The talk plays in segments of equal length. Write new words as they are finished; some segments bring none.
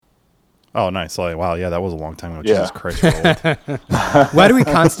Oh, nice. Like, wow, yeah, that was a long time ago. Yeah. Jesus Christ, we're old. Why do we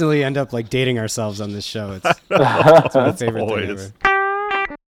constantly end up like dating ourselves on this show? It's my favorite thing always. ever.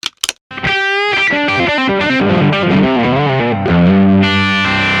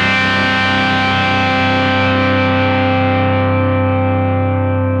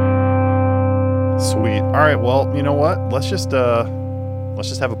 Sweet. All right, well, you know what? Let's just have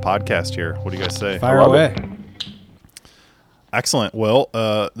a podcast here. What do you guys say? Fire love away. it. Excellent. Well,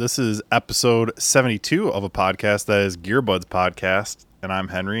 this is episode 72 of a podcast that is Gearbuds Podcast, and I'm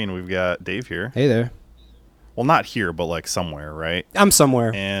Henry, and we've got Dave here. Hey there. Well, not here, but like somewhere, right? I'm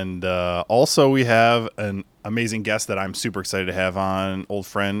somewhere. And also we have an amazing guest that I'm super excited to have on, old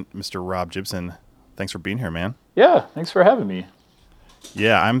friend, Mr. Rob Gibson. Thanks for being here, man. Yeah, thanks for having me.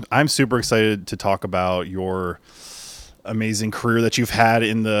 Yeah, I'm super excited to talk about your amazing career that you've had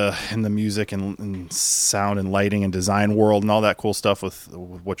in the music and sound and lighting and design world and all that cool stuff with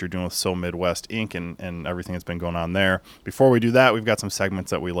what you're doing with So Midwest Inc. and everything that's been going on there. Before we do that, we've got some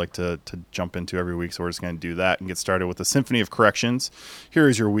segments that we like to jump into every week, so we're just going to do that and get started with the Symphony of Corrections. Here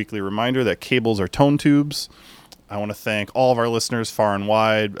is your weekly reminder that cables are tone tubes. I want to thank all of our listeners far and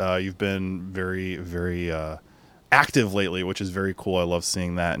wide. You've been very, very active lately, which is very cool. I love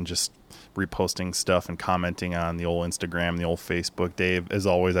seeing that and just reposting stuff and commenting on the old Instagram, the old Facebook. Dave, as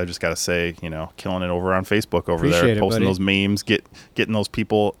always, I just got to say, killing it over on Facebook over Appreciate there, it, posting buddy. those memes, getting those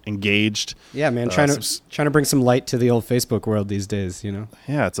people engaged. Yeah, man, trying to bring some light to the old Facebook world these days,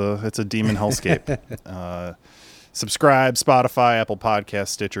 Yeah, it's a demon hellscape. Subscribe, Spotify, Apple Podcasts,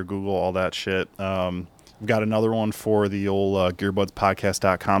 Stitcher, Google, all that shit. We've got another one for the old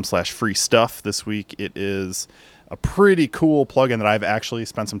gearbudspodcast.com/free stuff. This week it is a pretty cool plugin that I've actually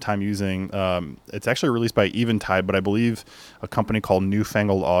spent some time using. It's actually released by Eventide, but I believe a company called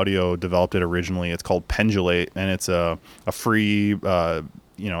Newfangled Audio developed it originally. It's called Pendulate, and it's a free AU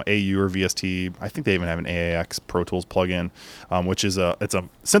or VST. I think they even have an AAX Pro Tools plugin, which is it's a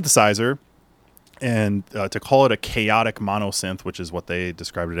synthesizer. And to call it a chaotic monosynth, which is what they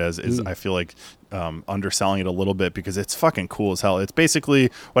described it as, is I feel like underselling it a little bit because it's fucking cool as hell. It's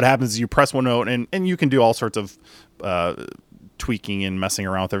basically what happens is you press one note and you can do all sorts of tweaking and messing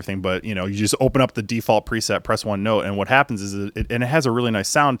around with everything, but you just open up the default preset, press one note, and what happens is it has a really nice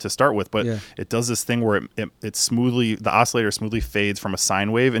sound to start with, but it does this thing where it smoothly, the oscillator smoothly fades from a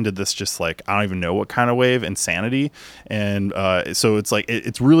sine wave into this just like I don't even know what kind of wave, insanity. And so it's like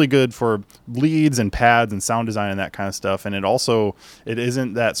it's really good for leads and pads and sound design and that kind of stuff. And it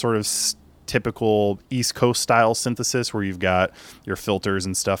isn't that sort of typical East Coast style synthesis where you've got your filters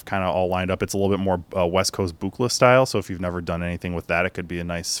and stuff kind of all lined up. It's a little bit more West Coast Buchla style. So if you've never done anything with that, it could be a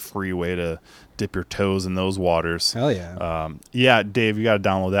nice free way to dip your toes in those waters. Hell yeah. Yeah, Dave, you got to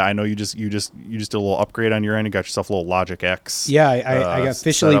download that. I know you just did a little upgrade on your end. You got yourself a little Logic X. Yeah, I got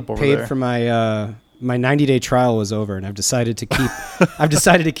officially paid there. for my 90-day trial was over, and I've decided to keep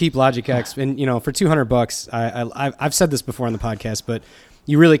Logic X. And for $200, I've said this before on the podcast, but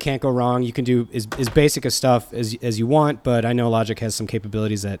you really can't go wrong. You can do as basic a stuff as you want, but I know Logic has some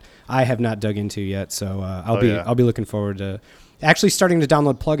capabilities that I have not dug into yet. So I'll be looking forward to actually starting to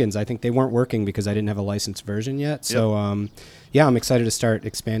download plugins. I think they weren't working because I didn't have a licensed version yet. So I'm excited to start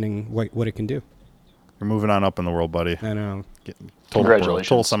expanding what it can do. You're moving on up in the world, buddy. I know. Congratulations.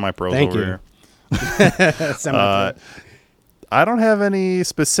 Total semi-pros Thank over you. here. I don't have any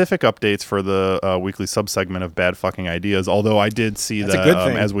specific updates for the weekly subsegment of Bad Fucking Ideas, although I did see That's that a good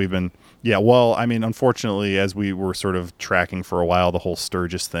thing. as we've been... Yeah, well, I mean, unfortunately, as we were sort of tracking for a while, the whole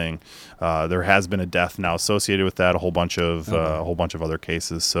Sturgis thing, there has been a death now associated with that, a whole bunch of other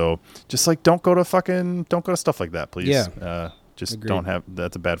cases. So just like don't go to stuff like that, please. Yeah. Just Agreed. don't have,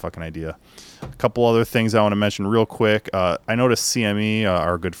 that's a bad fucking idea. A couple other things I want to mention real quick. I noticed CME,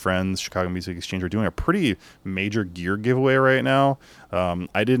 our good friends, Chicago Music Exchange, are doing a pretty major gear giveaway right now.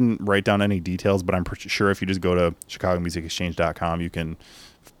 I didn't write down any details, but I'm pretty sure if you just go to chicagomusicexchange.com, you can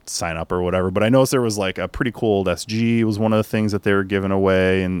sign up or whatever. But I noticed there was like a pretty cool old SG was one of the things that they were giving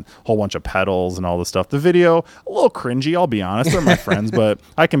away, and a whole bunch of pedals and all this stuff. The video, a little cringy, I'll be honest. They're my friends, but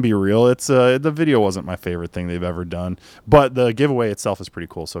I can be real. It's the video wasn't my favorite thing they've ever done, but the giveaway itself is pretty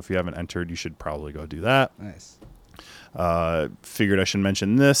cool. So if you haven't entered, you should probably go do that. Nice. Figured I should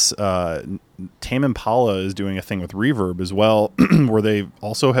mention this. Tame Impala is doing a thing with Reverb as well, where they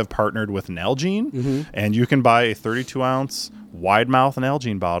also have partnered with Nalgene, and you can buy a 32 ounce wide mouth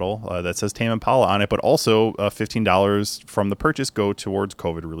Nalgene bottle that says Tame Impala on it, but also $15 from the purchase go towards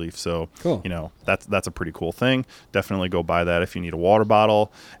COVID relief. So, cool. That's a pretty cool thing. Definitely go buy that if you need a water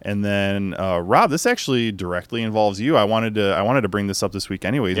bottle. And then, Rob, this actually directly involves you. I wanted to bring this up this week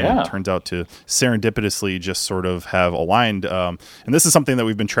anyways. Yeah. And it turns out to serendipitously just sort of have aligned. And this is something that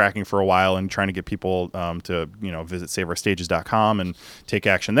we've been tracking for a while and trying to get people to, visit saveourstages.com and take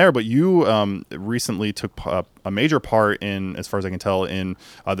action there. But you recently took a major part in, as far as I can tell, in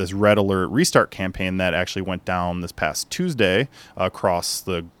this Red Alert Restart campaign that actually went down this past Tuesday across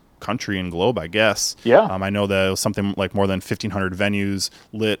the country and globe, I guess. Yeah. I know that it was something like more than 1,500 venues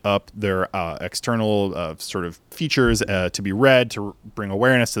lit up their external sort of features to be read, to bring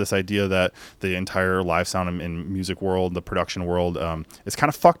awareness to this idea that the entire live sound and music world, the production world, is kind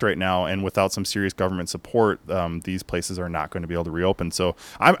of fucked right now. And without some serious government support, these places are not going to be able to reopen. So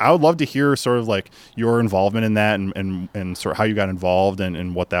I would love to hear sort of like your involvement in that and sort of how you got involved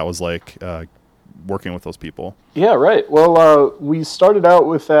and what that was like working with those people. Yeah, right. Well, we started out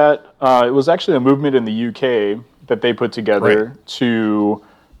with that. It was actually a movement in the UK that they put together to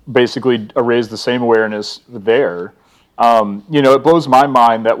basically raise the same awareness there. It blows my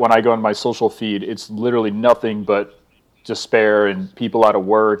mind that when I go on my social feed, it's literally nothing but despair and people out of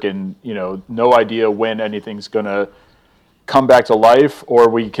work and, no idea when anything's going to come back to life or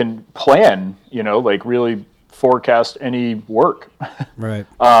we can plan, really forecast any work. Right.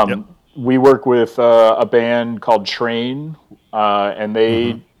 Yep. We work with a band called Train, and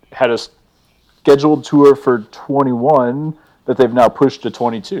they had a scheduled tour for 21 that they've now pushed to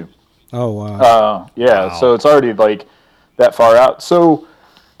 22. Oh, wow. Wow. So it's already like that far out. So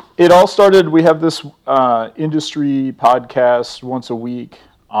it all started, we have this industry podcast once a week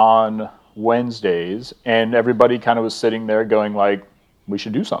on Wednesdays, and everybody kind of was sitting there going like, we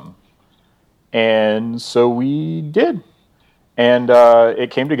should do something. And so we did. And it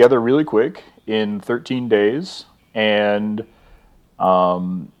came together really quick in 13 days. And,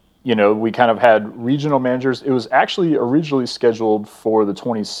 we kind of had regional managers. It was actually originally scheduled for the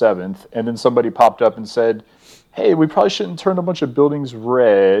 27th. And then somebody popped up and said, hey, we probably shouldn't turn a bunch of buildings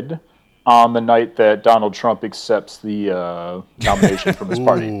red on the night that Donald Trump accepts the nomination from his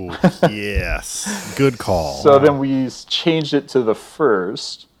party. Ooh, yes. Good call. So then we changed it to the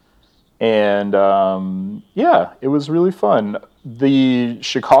 1st. And, it was really fun. The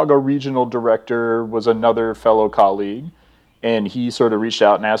Chicago regional director was another fellow colleague, and he sort of reached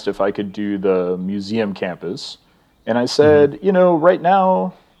out and asked if I could do the museum campus. And I said, right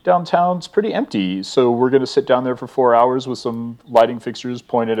now, downtown's pretty empty, so we're going to sit down there for 4 hours with some lighting fixtures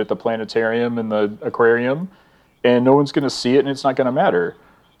pointed at the planetarium and the aquarium, and no one's going to see it, and it's not going to matter.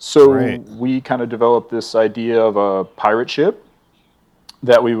 So we kind of developed this idea of a pirate ship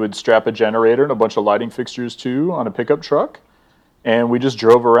that we would strap a generator and a bunch of lighting fixtures to on a pickup truck. And we just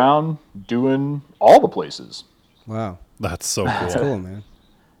drove around doing all the places. Wow. That's so cool. That's cool, man.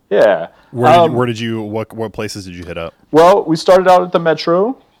 Yeah. What places did you hit up? Well, we started out at the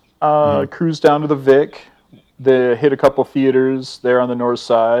Metro, cruised down to the Vic, hit a couple theaters there on the north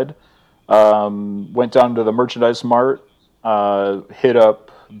side, went down to the Merchandise Mart, hit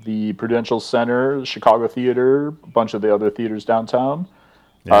up the Prudential Center, the Chicago Theater, a bunch of the other theaters downtown.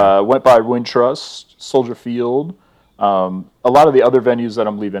 Yeah. Went by Wintrust, Soldier Field. A lot of the other venues that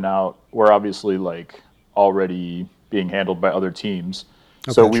I'm leaving out were obviously like already being handled by other teams.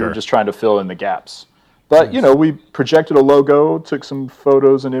 Okay, so we were just trying to fill in the gaps. But, we projected a logo, took some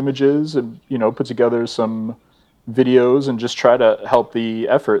photos and images and, put together some videos and just try to help the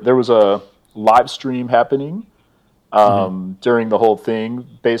effort. There was a live stream happening during the whole thing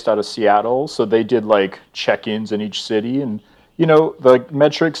based out of Seattle. So they did like check-ins in each city and, the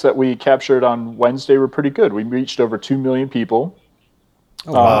metrics that we captured on Wednesday were pretty good. We reached over 2 million people.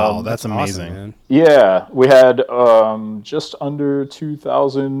 Oh, wow, that's amazing. Awesome, man. Yeah, we had just under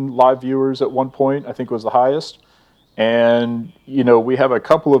 2,000 live viewers at one point, I think was the highest. And, we have a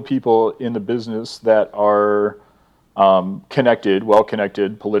couple of people in the business that are well-connected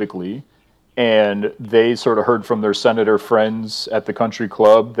politically. And they sort of heard from their senator friends at the country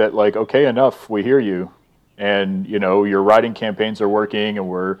club that like, okay, enough, we hear you. And, your writing campaigns are working and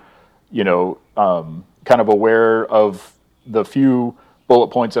we're, kind of aware of the few bullet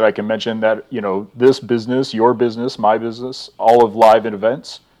points that I can mention that, this business, your business, my business, all of live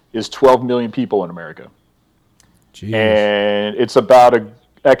events is 12 million people in America. Jeez. And it's about an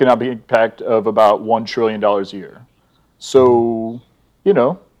economic impact of about $1 trillion a year. So,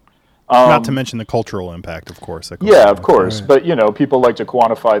 not to mention the cultural impact, of course. Yeah, of course. Right. But, people like to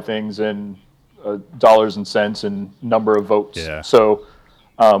quantify things in dollars and cents and number of votes. Yeah. So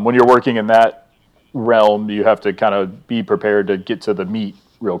when you're working in that realm, you have to kind of be prepared to get to the meat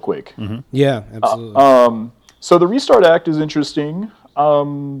real quick. Yeah, absolutely. So the Restart Act is interesting.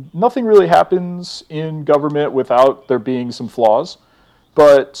 Nothing really happens in government without there being some flaws.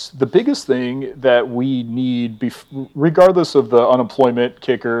 But the biggest thing that we need, regardless of the unemployment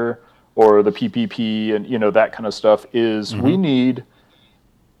kicker or the PPP and that kind of stuff, is we need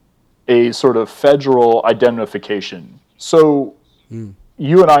a sort of federal identification. So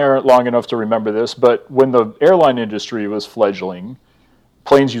you and I aren't long enough to remember this, but when the airline industry was fledgling,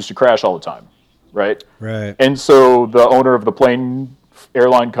 planes used to crash all the time, right? Right. And so the owner of the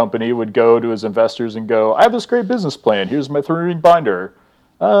airline company would go to his investors and go, I have this great business plan. Here's my 3-ring binder.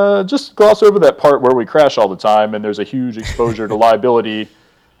 Just gloss over that part where we crash all the time and there's a huge exposure to liability.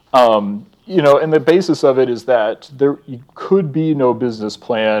 And the basis of it is that there could be no business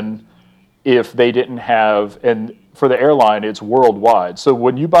plan if they didn't have, and for the airline, it's worldwide. So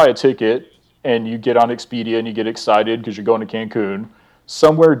when you buy a ticket and you get on Expedia and you get excited because you're going to Cancun,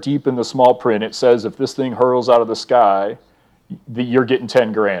 somewhere deep in the small print, it says if this thing hurls out of the sky, you're getting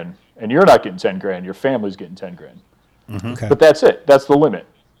 10 grand. And you're not getting 10 grand. Your family's getting 10 grand. Okay. But that's it. That's the limit.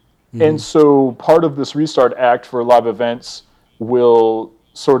 And so part of this Restart Act for live events will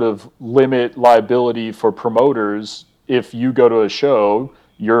sort of limit liability for promoters. If you go to a show,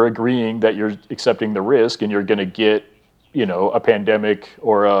 you're agreeing that you're accepting the risk and you're going to get, a pandemic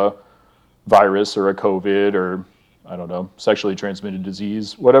or a virus or a COVID or, I don't know, sexually transmitted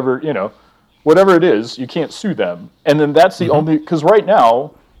disease, whatever it is, you can't sue them. And then that's the only, because right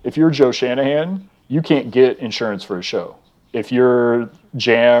now, if you're Joe Shanahan, you can't get insurance for a show. If you're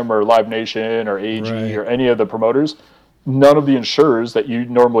Jam or Live Nation or AG or any of the promoters, none of the insurers that you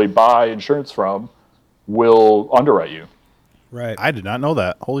normally buy insurance from will underwrite you. Right. I did not know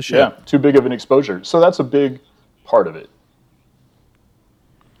that. Holy shit. Yeah, too big of an exposure. So that's a big part of it.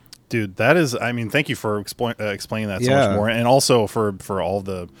 Dude, that is, thank you for explaining that so much more. And also for all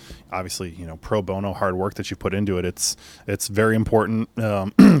the, obviously, pro bono hard work that you put into it. It's very important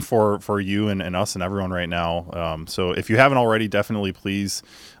for you and us and everyone right now. So if you haven't already, definitely please,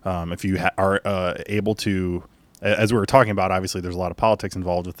 if you are able to, as we were talking about, obviously there's a lot of politics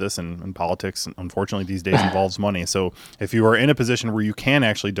involved with this, and politics, unfortunately, these days involves money. So if you are in a position where you can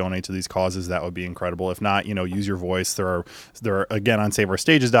actually donate to these causes, that would be incredible. If not, use your voice. There are again on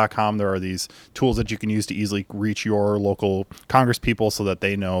SaveOurStages.com, there are these tools that you can use to easily reach your local Congress people so that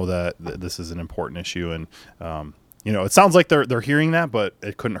they know that this is an important issue. And it sounds like they're hearing that, but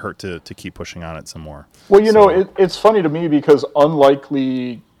it couldn't hurt to keep pushing on it some more. Well, it's funny to me because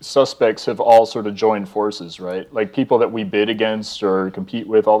unlikely suspects have all sort of joined forces, right? Like people that we bid against or compete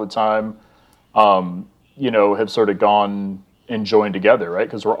with all the time, have sort of gone and joined together, right?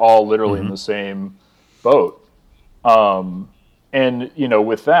 Because we're all literally in the same boat.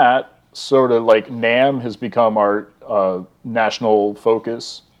 With that, sort of like NAMM has become our national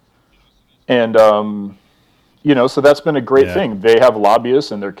focus. And, so that's been a great thing. They have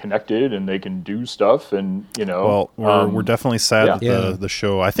lobbyists and they're connected and they can do stuff. And, well, we're definitely sad that the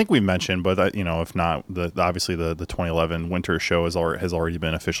show, I think we mentioned, but if not, obviously the 2011 winter show has already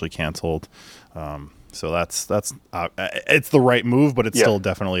been officially canceled. So that's it's the right move, but it's still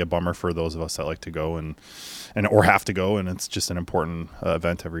definitely a bummer for those of us that like to go and or have to go. And it's just an important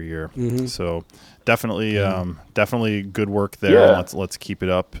event every year. So definitely good work there. Yeah. Let's keep it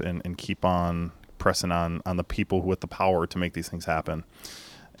up and keep on pressing on the people with the power to make these things happen.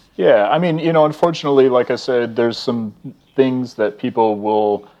 Yeah, unfortunately, like I said, there's some things that people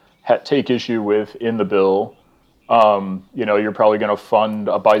will take issue with in the bill. You're probably going to fund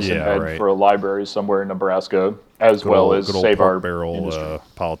a bison head for a library somewhere in Nebraska, as well as save our barrel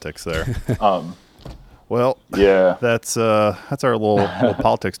politics there. Well, that's our little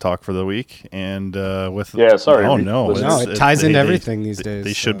politics talk for the week, and it ties into everything these days.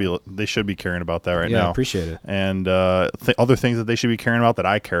 They should be caring about that right now. Yeah, appreciate it. And other things that they should be caring about that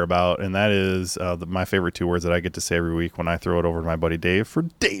I care about, and that is my favorite 2 words that I get to say every week when I throw it over to my buddy Dave for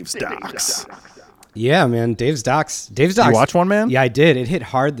Dave's Docs. Yeah, man, Dave's Docs. You watch one, man? Yeah, I did. It hit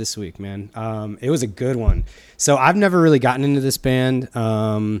hard this week, man. It was a good one. So I've never really gotten into this band.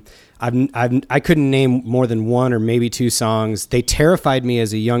 I couldn't name more than 1 or maybe 2 songs. They terrified me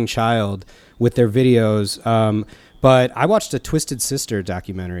as a young child with their videos. But I watched a Twisted Sister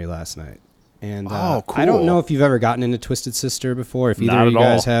documentary last night. And cool. I don't know if you've ever gotten into Twisted Sister before, if either of you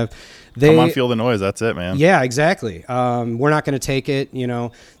guys have. Come on, Feel the Noise. That's it, man. Yeah, exactly. We're not going to take it,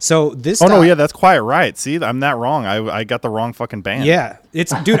 So this. That's Quiet Riot. See, I'm not wrong. I got the wrong fucking band. Yeah,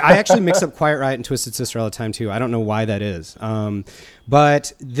 dude. I actually mix up Quiet Riot and Twisted Sister all the time too. I don't know why that is.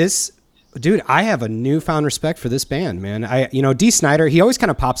 But this Dude, I have a newfound respect for this band, man. Dee Snider, he always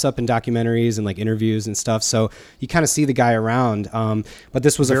kind of pops up in documentaries and like interviews and stuff, so you kind of see the guy around. But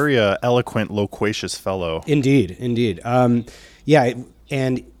this was very eloquent, loquacious fellow. Indeed. Yeah,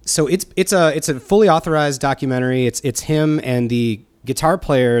 and so it's a fully authorized documentary. It's him and the guitar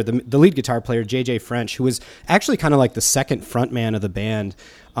player, the lead guitar player, JJ French, who was actually kind of like the second front man of the band.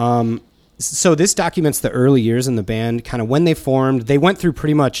 So this documents the early years in the band, kind of when they formed. They went through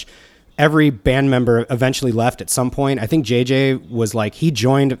pretty much every band member eventually left at some point. I think JJ was like, he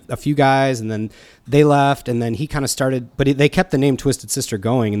joined a few guys and then they left and then he kind of started, but they kept the name Twisted Sister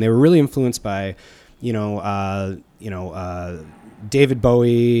going, and they were really influenced by, David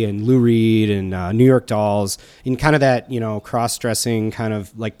Bowie and Lou Reed and New York Dolls, and kind of that, cross-dressing, kind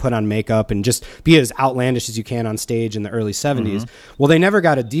of like put on makeup and just be as outlandish as you can on stage in the early 70s. Well, they never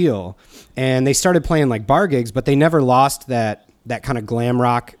got a deal, and they started playing like bar gigs, but they never lost that kind of glam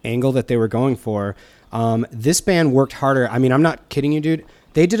rock angle that they were going for. This band worked harder. I mean, I'm not kidding you, dude.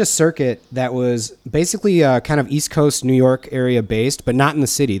 They did a circuit that was basically kind of East Coast New York area based, but not in the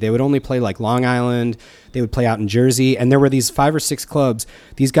city. They would only play like Long Island. They would play out in Jersey. And there were these 5 or 6 clubs.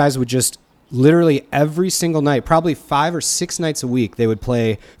 These guys would just literally every single night, probably 5 or 6 nights a week, they would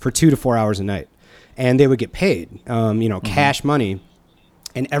play for 2 to 4 hours a night. And they would get paid, cash money.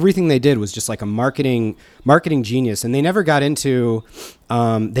 And everything they did was just like a marketing genius. And they never got into,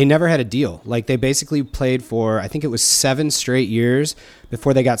 they never had a deal. Like they basically played for, I think it was 7 straight years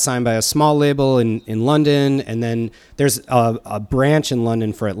before they got signed by a small label in London. And then there's a branch in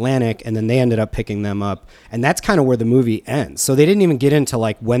London for Atlantic. And then they ended up picking them up. And that's kind of where the movie ends. So they didn't even get into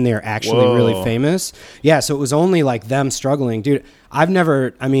like when they're actually really famous. Yeah. So it was only like them struggling. Dude, I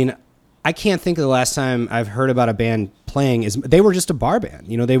can't think of the last time I've heard about a band playing. They were just a bar band.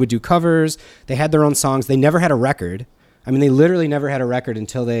 They would do covers. They had their own songs. They never had a record. I mean, they literally never had a record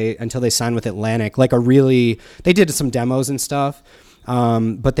until they signed with Atlantic. They did some demos and stuff,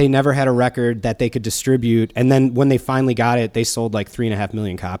 but they never had a record that they could distribute. And then when they finally got it, they sold like 3.5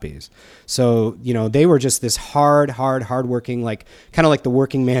 million copies. So, they were just this hardworking, like kind of like the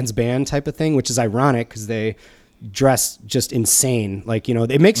working man's band type of thing, which is ironic because they dress just insane. Like,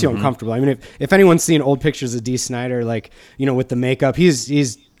 it makes you uncomfortable. I mean, if anyone's seen old pictures of Dee Snider, like, with the makeup, he's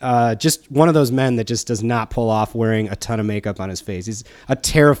just one of those men that just does not pull off wearing a ton of makeup on his face. He's a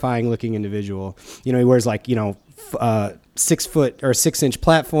terrifying looking individual. He wears like, 6 foot or 6 inch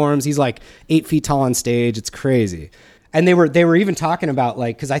platforms. He's like 8 feet tall on stage. It's crazy. And they were even talking about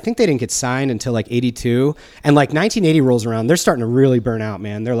like, because I think they didn't get signed until like 82, and like 1980 rolls around, they're starting to really burn out,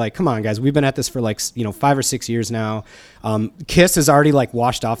 man. They're like, come on, guys, we've been at this for like 5 or 6 years now. Kiss has already like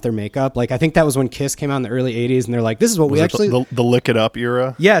washed off their makeup. Like I think that was when Kiss came out in the early 80s, and they're like, this is what we actually the Lick It Up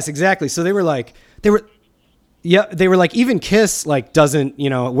era. Yes, exactly. So they were like, even Kiss like doesn't,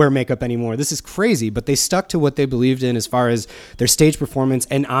 wear makeup anymore. This is crazy, but they stuck to what they believed in as far as their stage performance.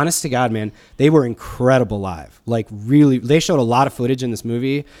 And honest to God, man, they were incredible live. Like really, they showed a lot of footage in this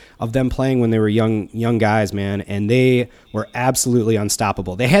movie of them playing when they were young guys, man. And they were absolutely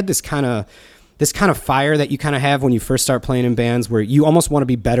unstoppable. They had this kind of fire that you kind of have when you first start playing in bands, where you almost want to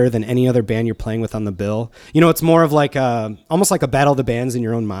be better than any other band you're playing with on the bill. It's more of like almost like a battle of the bands in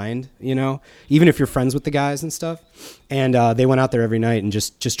your own mind, even if you're friends with the guys and stuff. And they went out there every night and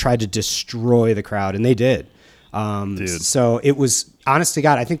just tried to destroy the crowd, and they did. So it was, honest to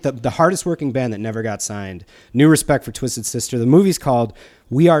God, I think the hardest working band that never got signed. New respect for Twisted Sister. The movie's called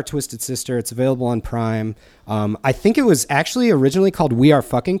We Are Twisted Sister. It's available on Prime. I think it was actually originally called We Are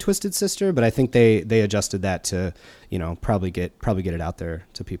Fucking Twisted Sister, but I think they adjusted that to, probably get it out there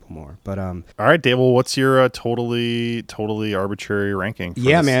to people more. But all right, Dave. Well, what's your totally arbitrary ranking? For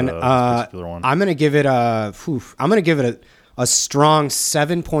this, man. This particular one? I'm gonna give it a strong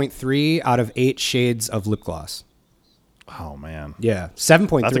 7.3 out of 8 shades of lip gloss. Oh man. Yeah,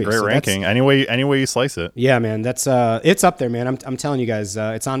 7.3. That's a great ranking. Any way you slice it. Yeah, man. That's it's up there, man. I'm telling you guys,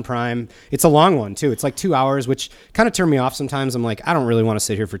 it's on Prime. It's a long one too. It's like 2 hours, which kind of turned me off sometimes. I'm like, I don't really want to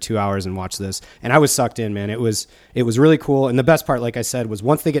sit here for 2 hours and watch this. And I was sucked in, man. It was really cool. And the best part, like I said, was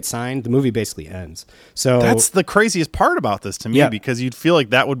once they get signed, the movie basically ends. So that's the craziest part about this to me, because you'd feel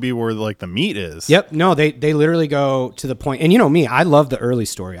like that would be where like the meat is. Yep. No, they literally go to the point. And me, I love the early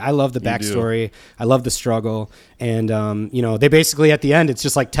story. I love the backstory. I love the struggle. And they basically at the end, it's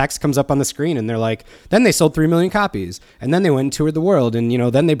just like text comes up on the screen, and they're like, then they sold 3 million copies, and then they went and toured the world, and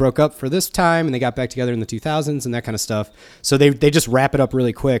then they broke up for this time, and they got back together in the 2000s and that kind of stuff. So they just wrap it up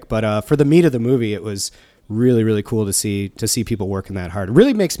really quick. But for the meat of the movie, it was really, really cool to see people working that hard. It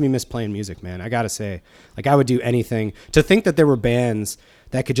really makes me miss playing music, man. I gotta say, like I would do anything. To think that there were bands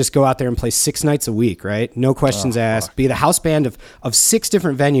that could just go out there and play 6 nights a week, right? No questions asked. Be the house band of 6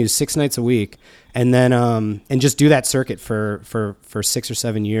 different venues, 6 nights a week, and then and just do that circuit for 6 or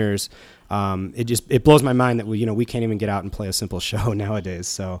 7 years. It blows my mind that we can't even get out and play a simple show nowadays.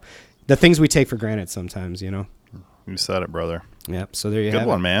 So the things we take for granted sometimes, You said it, brother. Yep. So there you have it. Good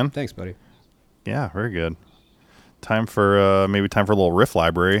one, man. Thanks, buddy. Yeah, very good. Time for a little riff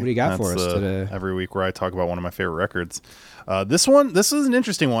library. What do you got for us today? Every week where I talk about one of my favorite records. This is an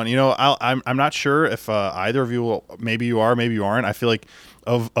interesting one. I'm not sure if either of you will. Maybe you are, maybe you aren't. I feel like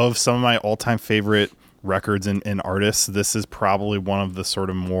of some of my all-time favorite records and artists, this is probably one of the sort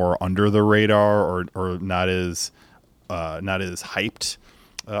of more under the radar or not as hyped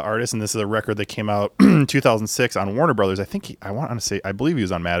artists. And this is a record that came out in 2006 on Warner Brothers. I believe he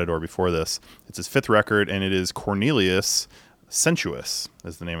was on Matador before this. It's his 5th record, and it is Cornelius. Sensuous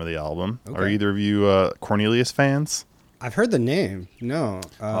is the name of the album. Okay. Are either of you Cornelius fans? I've heard the name. No.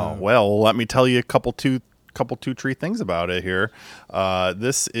 Well, let me tell you a couple two tree things about it here.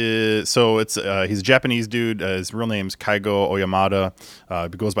 He's a Japanese dude. His real name's Kaigo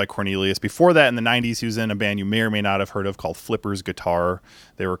Oyamada. He goes by Cornelius. Before that, in the 90s, he was in a band you may or may not have heard of called Flippers Guitar.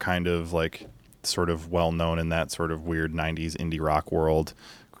 They were kind of like sort of well known in that sort of weird 90s indie rock world.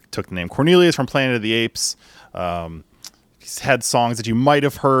 Took the name Cornelius from Planet of the Apes. He's had songs that you might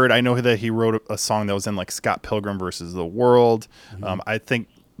have heard. I know that he wrote a song that was in like Scott Pilgrim versus the World. Mm-hmm. I think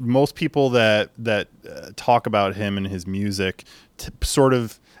most people that talk about him and his music sort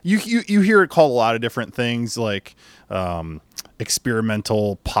of you hear it called a lot of different things, like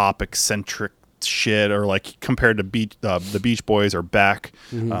experimental pop eccentric shit, or like compared to the Beach Boys or Beck.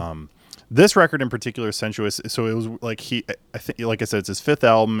 Mm-hmm. This record in particular, Sensuous, so it was like I think, like I said, it's his 5th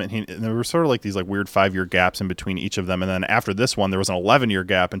album, and there were sort of like these like weird 5-year gaps in between each of them, and then after this one, there was an 11-year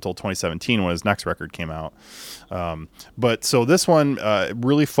gap until 2017 when his next record came out. But so this one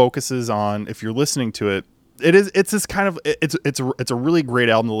really focuses on, if you're listening to it, it's this kind of it's a really great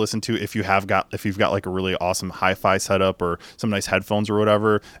album to listen to if you've got like a really awesome hi-fi setup or some nice headphones or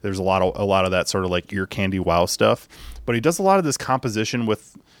whatever. There's a lot of that sort of like ear candy wow stuff, but he does a lot of this composition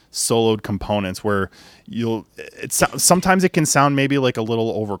with soloed components where sometimes it can sound maybe like a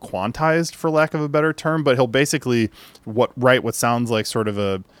little over quantized, for lack of a better term, but he'll basically write what sounds like sort of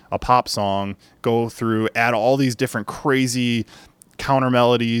a pop song, go through, add all these different crazy counter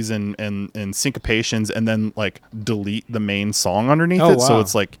melodies and syncopations, and then like delete the main song underneath it. Wow. So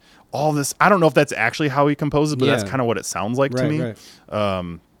it's like all this. I don't know if that's actually how he composes, but that's kind of what it sounds like to me.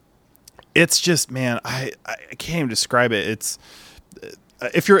 Right. It's just, man, I can't even describe it. It's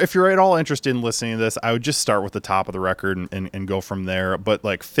if you're at all interested in listening to this, I would just start with the top of the record and go from there. But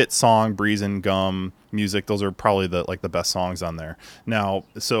like Fit Song, Breeze and Gum, Music, those are probably the best songs on there. Now,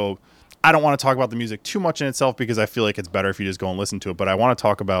 so I don't want to talk about the music too much in itself because I feel like it's better if you just go and listen to it. But I want to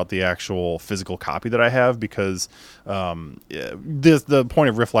talk about the actual physical copy that I have because the point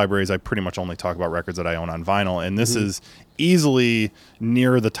of Riff Library is I pretty much only talk about records that I own on vinyl. And this is easily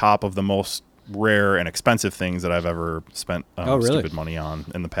near the top of the most rare and expensive things that I've ever spent stupid money on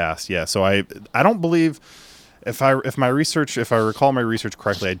in the past. Yeah. So I don't believe, if I recall my research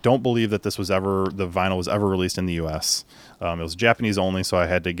correctly, I don't believe that the vinyl was ever released in the US. It was Japanese only, so I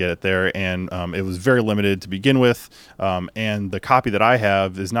had to get it there, and it was very limited to begin with. And the copy that I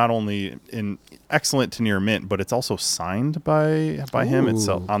have is not only in excellent to near mint, but it's also signed by him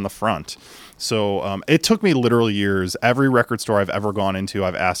itself on the front. So it took me literally years. Every record store I've ever gone into,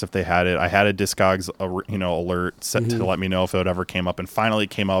 I've asked if they had it. I had a Discogs alert set to let me know if it ever came up, and finally it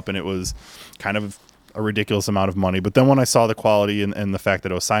came up, and it was kind of a ridiculous amount of money. But then when I saw the quality and the fact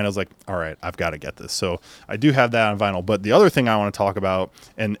that it was signed, I was like, all right, I've got to get this. So I do have that on vinyl. But the other thing I want to talk about,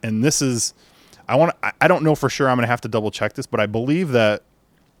 and this is, I don't know for sure, I'm going to have to double check this, but I believe that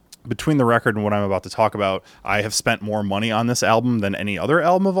between the record and what I'm about to talk about, I have spent more money on this album than any other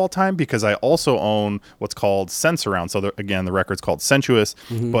album of all time, because I also own what's called Sensurround. So the record's called Sensuous,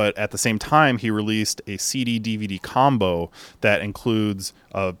 but at the same time, he released a CD DVD combo that includes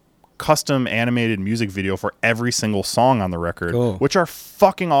a custom animated music video for every single song on the record, which are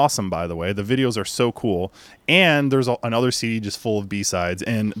fucking awesome, by the way. The videos are so cool. And there's another CD just full of B-sides.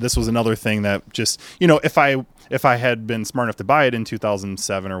 And this was another thing that just, if I had been smart enough to buy it in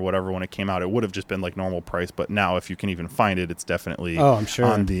 2007 or whatever when it came out, it would have just been like normal price. But now, if you can even find it, it's definitely I'm sure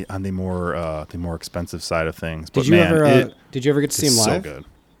on the more expensive side of things. Did you ever get to see him live? So good.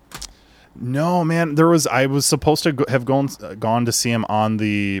 No, man. I was supposed to have gone to see him on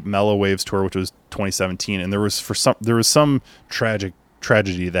the Mellow Waves tour, which was 2017, and there was some tragic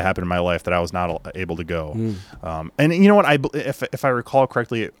tragedy that happened in my life that I was not able to go. And you know what? If I recall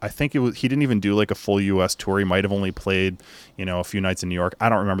correctly, I think he didn't even do like a full U.S. tour. He might have only played, a few nights in New York. I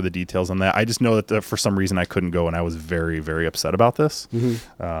don't remember the details on that. I just know that for some reason I couldn't go, and I was very, very upset about this.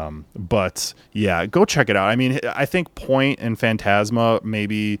 But yeah, go check it out. I mean, I think Point and Phantasma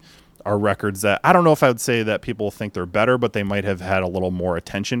maybe are records that I don't know if I would say that people think they're better, but they might have had a little more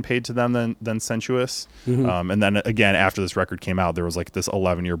attention paid to them than Sensuous. And then again, after this record came out, there was like this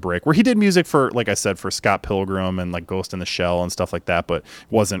 11-year break where he did music for, like I said, for Scott Pilgrim and like Ghost in the Shell and stuff like that, but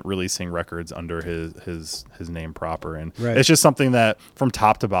wasn't releasing records under his name proper. And it's just something that from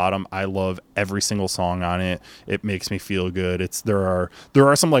top to bottom, I love every single song on it. It makes me feel good. There are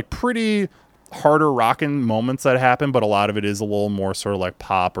some like pretty harder rocking moments that happen, but a lot of it is a little more sort of like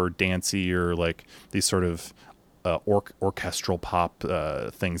pop or dancey or like these sort of orchestral pop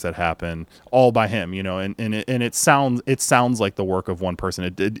things that happen all by him, and it sounds like the work of one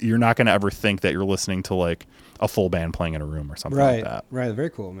person. You're not going to ever think that you're listening to like a full band playing in a room or something like that. Right.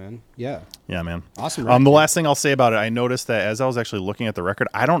 Very cool, man. Yeah, man. Awesome. The last thing I'll say about it, I noticed that as I was actually looking at the record,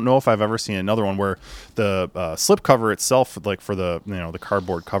 I don't know if I've ever seen another one where the slip cover itself, like for the the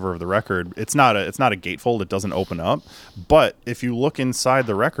cardboard cover of the record, it's not a gatefold. It doesn't open up. But if you look inside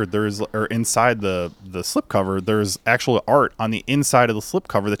the record, inside the slip cover, there's actual art on the inside of the slip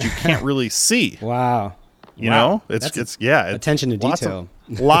cover that you can't really see. Wow. It's attention to detail.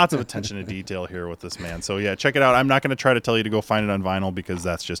 Lots of attention to detail here with this man. So yeah, check it out. I'm not going to try to tell you to go find it on vinyl because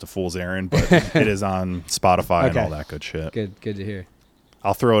that's just a fool's errand, but it is on Spotify and all that good shit. Good to hear.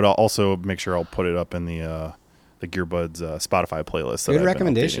 I'll throw it. I'll also make sure I'll put it up in the Gearbuds Spotify playlist. Good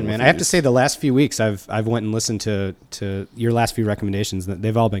recommendation, man. I have to say the last few weeks I've went and listened to your last few recommendations.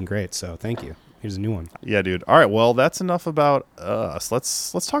 They've all been great. So thank you. Here's a new one. Yeah, dude. All right. Well, that's enough about us.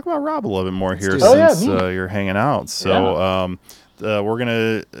 Let's talk about Rob a little bit more here since you're hanging out. So we're going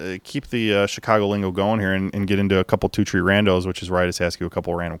to keep the Chicago lingo going here and get into a couple two-tree randos, which is where I just ask you a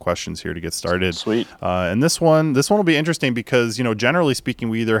couple random questions here to get started. Sweet. And this one will be interesting because, generally speaking,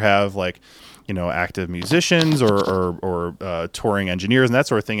 we either have like, active musicians or touring engineers and that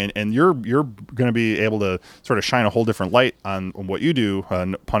sort of thing. And you're going to be able to sort of shine a whole different light on what you do,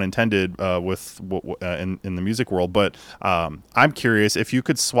 pun intended, in the music world. But I'm curious if you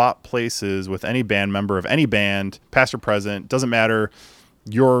could swap places with any band member of any band, past or present, doesn't matter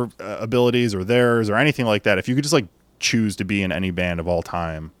your abilities or theirs or anything like that. If you could just like choose to be in any band of all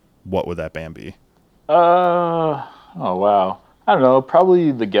time, what would that band be? Oh, wow. I don't know.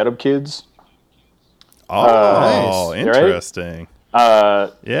 Probably the Get Up Kids. Oh, nice. Interesting.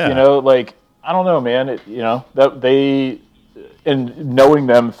 Right? Yeah. Like, I don't know, man. That they, and knowing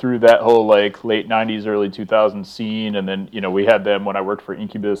them through that whole like late 90s, early 2000s scene. And then, we had them when I worked for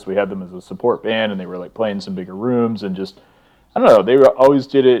Incubus, we had them as a support band and they were like playing some bigger rooms and just, I don't know, they always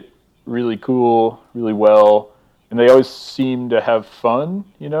did it really cool, really well. And they always seemed to have fun,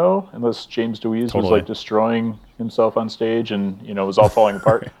 unless James DeWeese was like destroying himself on stage and, it was all falling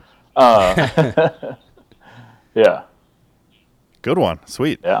apart. Yeah. Good one.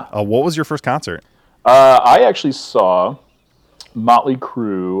 Sweet. Yeah. What was your first concert? I actually saw Motley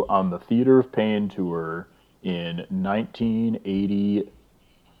Crue on the Theater of Pain tour in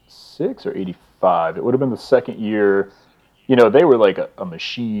 1986 or 85. It would have been the second year. They were like a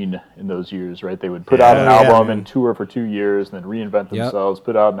machine in those years, right? They would put out an album and tour for 2 years and then reinvent themselves,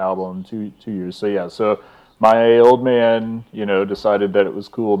 put out an album in 2 years. So my old man, decided that it was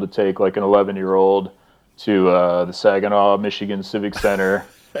cool to take like an 11-year-old to the Saginaw, Michigan Civic Center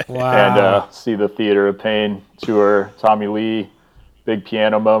and see the Theater of Pain tour. Tommy Lee, big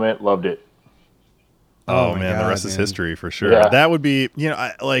piano moment, loved it. Oh man, the rest is history for sure. Yeah. That would be,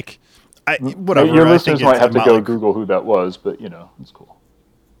 whatever. Your listeners might have to go Google who that was, but it's cool.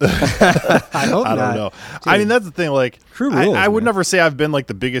 I don't know. Dude, I mean, that's the thing. Like, Crue rules, I would never say I've been like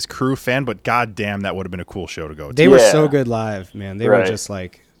the biggest Crue fan, but goddamn, that would have been a cool show to go to. They were so good live, man. They were just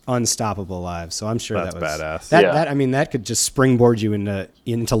like unstoppable live. So I'm sure that's badass. That could just springboard you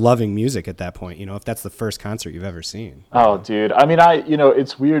into loving music at that point. If that's the first concert you've ever seen. Oh, dude. I mean,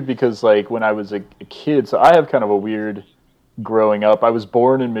 it's weird because like when I was a kid, so I have kind of a weird growing up. I was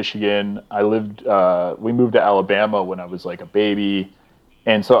born in Michigan. We moved to Alabama when I was like a baby.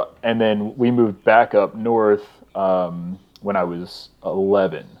 And then we moved back up north when I was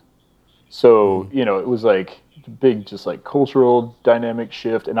 11. So, it was like a big just like cultural dynamic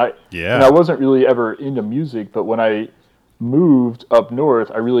shift. And I wasn't really ever into music, but when I moved up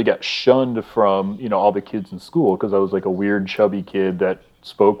north, I really got shunned from, all the kids in school because I was like a weird chubby kid that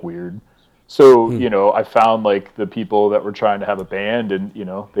spoke weird. So, I found like the people that were trying to have a band and,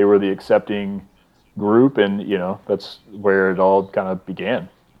 they were the accepting group, and that's where it all kind of began.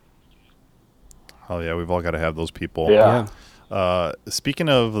 Oh yeah, we've all got to have those people. Yeah. Speaking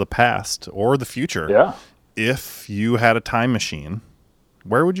of the past or the future, Yeah. if you had a time machine,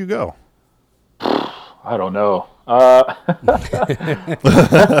 where would you go? I don't know. A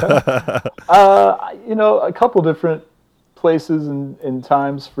couple different places and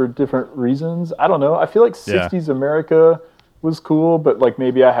times for different reasons. I don't know. I feel like 60s America was cool, but like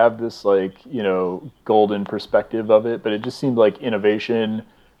maybe I have this like, golden perspective of it, but it just seemed like innovation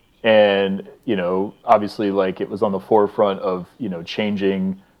and, obviously like it was on the forefront of,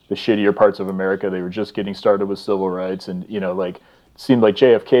 changing the shittier parts of America. They were just getting started with civil rights, and, like seemed like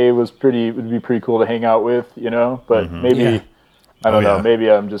JFK would be pretty cool to hang out with, but maybe, I don't know,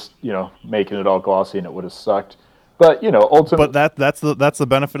 maybe I'm just, making it all glossy and it would have sucked. But, ultimately. But that's the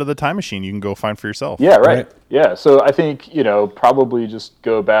benefit of the time machine. You can go find for yourself. Yeah, right. Yeah. So I think, probably just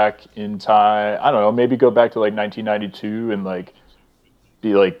go back in time. I don't know, maybe go back to like 1992 and like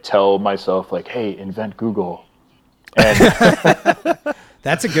be like, tell myself like, hey, invent Google. And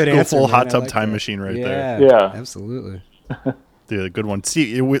That's a good answer. Full man. hot tub like time that. machine right Yeah, there. Yeah. Absolutely. Yeah, good one.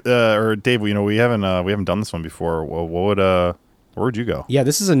 See, or Dave, we haven't done this one before. Where would you go? Yeah,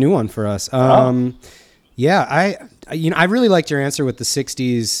 this is a new one for us. Yeah, I really liked your answer with the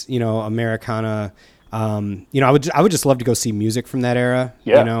 '60s, Americana. I would just love to go see music from that era.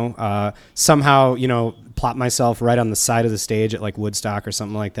 Yeah. Somehow, plot myself right on the side of the stage at like Woodstock or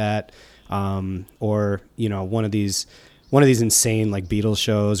something like that, or one of these insane like Beatles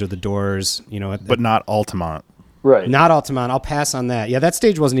shows or the Doors. But not Altamont. right. Not Altamont. I'll pass on that. Yeah, that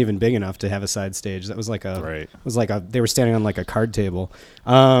stage wasn't even big enough to have a side stage. That was like Right. It was like they were standing on like a card table.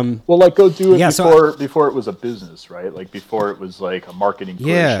 Well, like go do it Yeah, before it was a business, right? Like before it was like a marketing push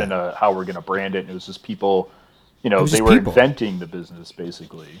and how we're going to brand it. And it was just people, they just were people. inventing the business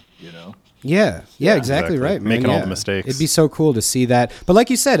basically, Yeah, exactly right, man. Making all Yeah. the mistakes. It'd be so cool to see that. But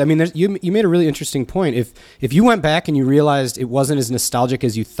like you said, I mean, you made a really interesting point. If you went back and you realized it wasn't as nostalgic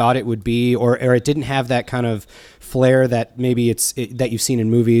as you thought it would be, or it didn't have that kind of flair that maybe that you've seen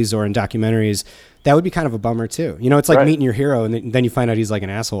in movies or in documentaries, that would be kind of a bummer too. It's like Right. meeting your hero and then you find out he's like an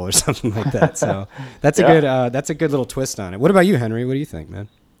asshole or something like that. So that's a good little twist on it. What about you, Henry? What do you think, man?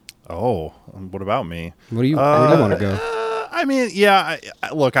 Oh, what about me? Where do you want to go? I mean, yeah.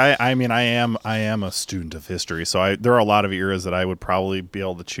 Look, I mean, I am a student of history, so there are a lot of eras that I would probably be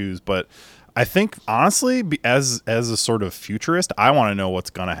able to choose. But I think honestly, as a sort of futurist, I want to know what's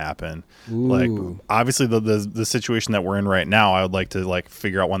gonna happen. Ooh. Like, obviously, the situation that we're in right now, I would like to like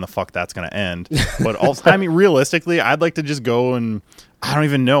figure out when the fuck that's gonna end. But also, I mean, realistically, I'd like to just go and I don't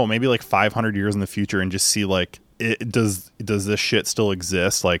even know, maybe like 500 years in the future, and just see like. Does this shit still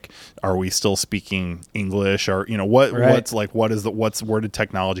exist? Like, are we still speaking English? Or where did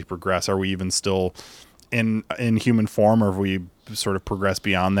technology progress? Are we even still in human form, or have we sort of progressed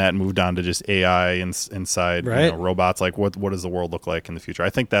beyond that and moved on to just AI inside robots? Like, what does the world look like in the future?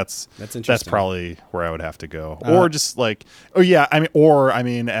 I think that's probably where I would have to go. Or just like, as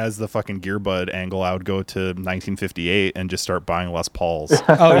the fucking Gearbud angle, I would go to 1958 and just start buying Les Pauls.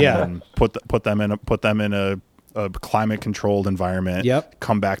 Oh yeah, and put them in a climate controlled environment. Yep.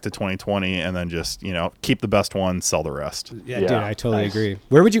 Come back to 2020 and then just keep the best one, sell the rest. Yeah, dude, I totally agree.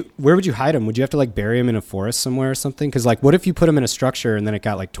 Where would you hide him? Would you have to like bury him in a forest somewhere or something? Because like, what if you put him in a structure and then it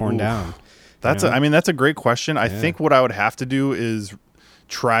got like torn down? That's a great question. I think what I would have to do is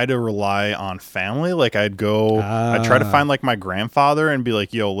try to rely on family. Like I'd try to find like my grandfather and be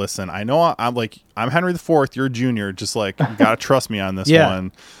like, yo, listen, I know I'm Henry IV, you're Junior, just like you gotta trust me on this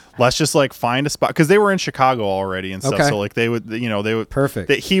one. Let's just like find a spot, because they were in Chicago already and stuff. Okay. So like they would Perfect.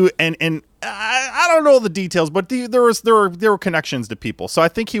 That he and I don't know the details, but there were connections to people. So I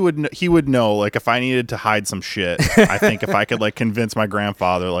think he would know, like, if I needed to hide some shit. I think if I could like convince my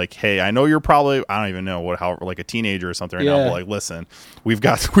grandfather, like, hey, I know you're probably, I don't even know how like a teenager or something right now, but like, listen, we've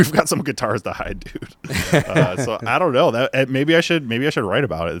got some guitars to hide, dude. So I don't know that maybe I should write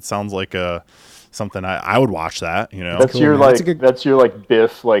about it. It sounds like something I would watch that, That's cool, your man. like that's your like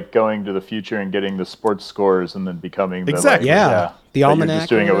Biff, like going to the future and getting the sports scores and then becoming Exactly. The But almanac. You're just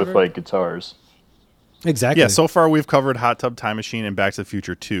doing or it with whatever. like guitars. Exactly. Yeah, so far we've covered Hot Tub Time Machine and Back to the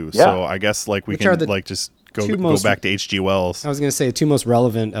Future 2. Yeah. So I guess like we Which are can the like just go back to H.G. Wells. I was gonna say the two most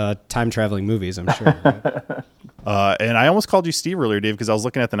relevant time traveling movies, I'm sure. And I almost called you Steve earlier, Dave, because I was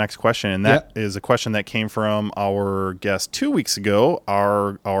looking at the next question, and that is a question that came from our guest 2 weeks ago,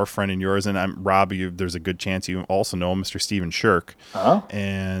 our friend and yours, and I'm Rob. There's a good chance you also know Mr. Steven Shirk,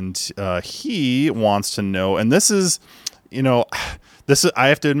 and he wants to know, and this is, I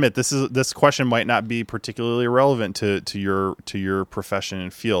have to admit, this question might not be particularly relevant to your profession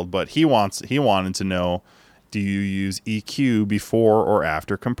and field, but he wanted to know, do you use EQ before or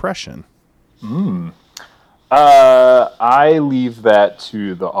after compression? I leave that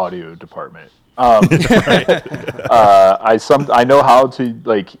to the audio department. I know how to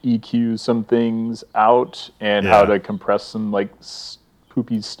like EQ some things out and how to compress some like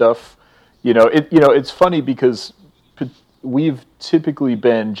poopy stuff. It's funny because we've typically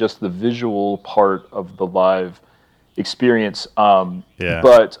been just the visual part of the live experience.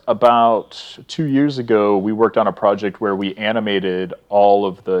 But about 2 years ago, we worked on a project where we animated all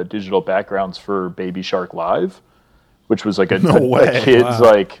of the digital backgrounds for Baby Shark Live, which was like a kid's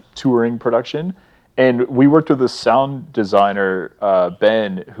like touring production. And we worked with a sound designer,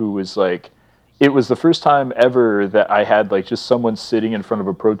 Ben, who was like, it was the first time ever that I had like just someone sitting in front of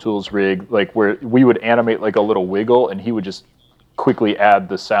a Pro Tools rig, like where we would animate like a little wiggle and he would just quickly add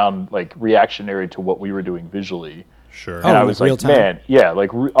the sound like reactionary to what we were doing visually. Sure. And I was like, man,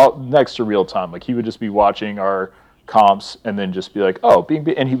 like next to real time. Like he would just be watching our comps and then just be like, oh,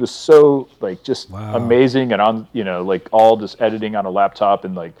 and he was so like just amazing and on, like all just editing on a laptop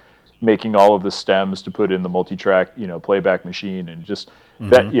and like making all of the stems to put in the multi-track, playback machine and just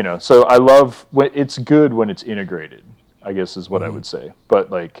that, so I love when it's good when it's integrated, I guess is what I would say.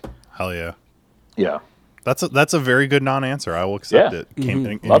 But like, hell yeah. Yeah. That's a very good non-answer. I will accept it.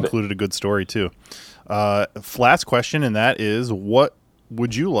 Included a good story too. Last question, and that is, what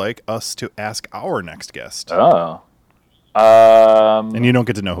would you like us to ask our next guest? Oh. And you don't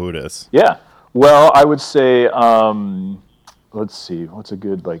get to know who it is. Yeah. Well, I would say, let's see, what's a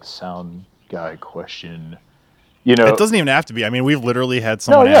good like sound guy question? It doesn't even have to be. I mean, we've literally had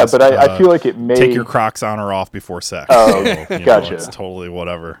someone ask, but I feel like it may take your Crocs on or off before sex. Oh, gotcha. It's totally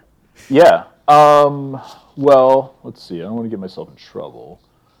whatever. Yeah. Well, let's see. I don't want to get myself in trouble.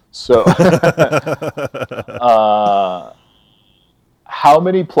 So, how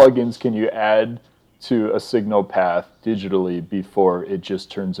many plugins can you add to a signal path digitally before it just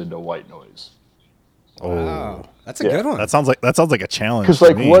turns into white noise? Wow, that's a good one. That sounds like a challenge. Because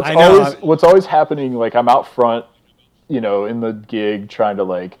like what's always happening, like I'm out front, in the gig trying to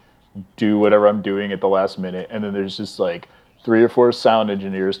like do whatever I'm doing at the last minute, and then there's just like 3 or 4 sound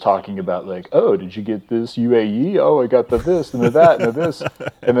engineers talking about like, oh, did you get this UAE? Oh, I got the this and the that and the this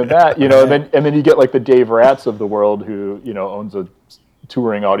and then that, and then you get like the Dave Ratz of the world who owns a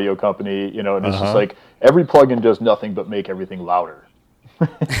touring audio company, and it's just like every plugin does nothing but make everything louder, and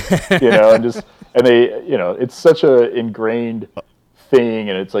they, it's such a ingrained thing,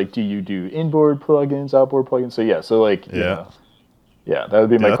 and it's like, do you do inboard plugins, outboard plugins? So that would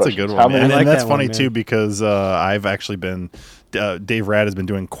be my question. That's a good one. And that's funny too, because I've actually been Dave Rad has been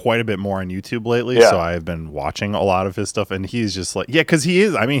doing quite a bit more on YouTube lately, so I've been watching a lot of his stuff, and he's just like, because he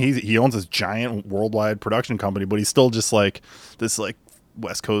is. I mean, he owns this giant worldwide production company, but he's still just like this like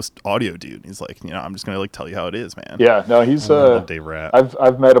West Coast audio dude. He's like, I'm just gonna like tell you how it is, man. Yeah, no, he's Dave Rad.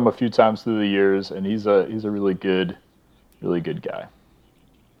 I've met him a few times through the years, and he's a really good guy.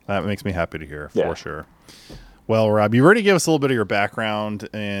 That makes me happy to hear, for sure. Well, Rob, you already gave us a little bit of your background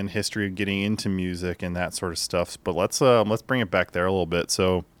and history of getting into music and that sort of stuff, but let's bring it back there a little bit.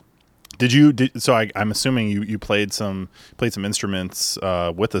 So, I'm assuming you played some instruments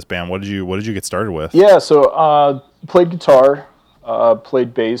with this band. What did you get started with? Yeah, so played guitar,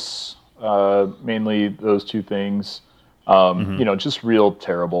 played bass, mainly those two things. Just real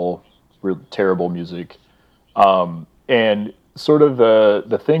terrible music. And sort of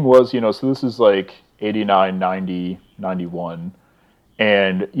the thing was, so this is like 89, 90, 91.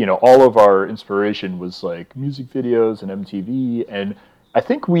 And, all of our inspiration was like music videos and MTV. And I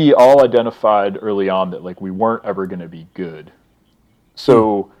think we all identified early on that like we weren't ever going to be good.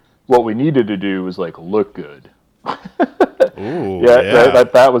 So what we needed to do was like look good. Ooh,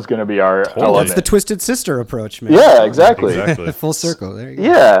 that was going to be our element. That's the Twisted Sister approach, man. Yeah, exactly. Full circle. There you go.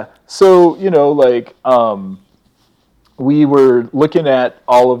 Yeah. So, we were looking at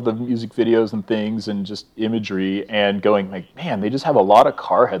all of the music videos and things and just imagery and going like, man, they just have a lot of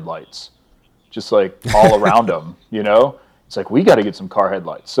car headlights just like all around them, It's like, we got to get some car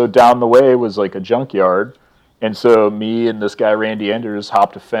headlights. So down the way was like a junkyard. And so me and this guy, Randy Enders,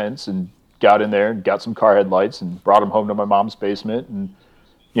 hopped a fence and got in there and got some car headlights and brought them home to my mom's basement and,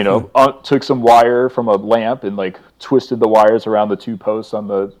 took some wire from a lamp and like twisted the wires around the 2 posts on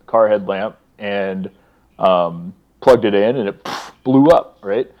the car headlamp and, plugged it in and it blew up,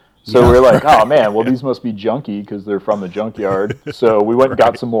 right? So we're like, oh man, well these must be junky because they're from the junkyard. So we went and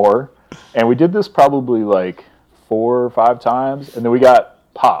got some more, and we did this probably like 4 or 5 times, and then we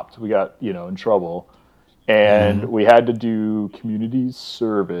got popped. We got in trouble, and we had to do community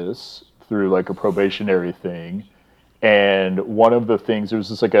service through like a probationary thing. And one of the things, there was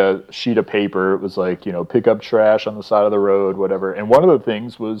just like a sheet of paper. It was like, pick up trash on the side of the road, whatever. And one of the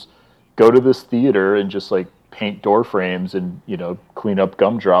things was go to this theater and just like paint door frames and, clean up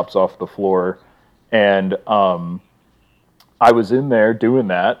gumdrops off the floor. And I was in there doing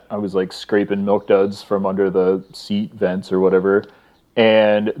that. I was like scraping milk duds from under the seat vents or whatever.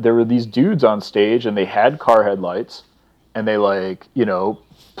 And there were these dudes on stage and they had car headlights and they like,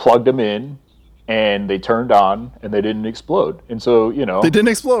 plugged them in. And they turned on, and they didn't explode. And so, they didn't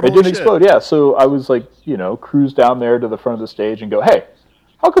explode. They didn't explode. Yeah. So I was like, cruise down there to the front of the stage and go, "Hey,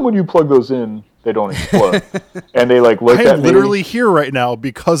 how come when you plug those in, they don't explode?" And they like looked at me. I'm literally here right now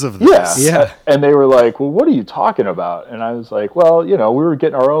because of this. Yeah. And they were like, "Well, what are you talking about?" And I was like, "Well, we were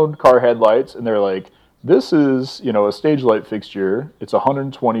getting our own car headlights," and they're like, "This is, a stage light fixture. It's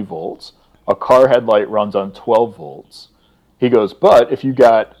 120 volts. A car headlight runs on 12 volts." He goes, "But if you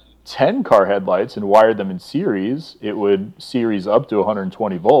got 10 car headlights and wired them in series, it would series up to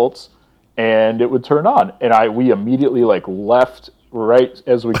 120 volts and it would turn on." And we immediately like left right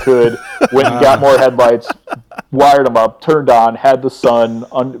as we could, went and got more headlights, wired them up, turned on, had the sun,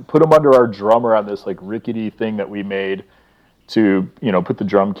 put them under our drummer on this like rickety thing that we made to, put the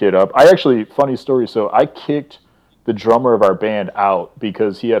drum kit up. Funny story. So I kicked the drummer of our band out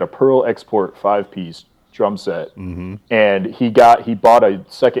because he had a Pearl Export 5-piece drum set, and he bought a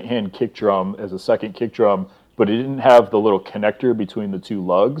secondhand kick drum as a second kick drum, but it didn't have the little connector between the two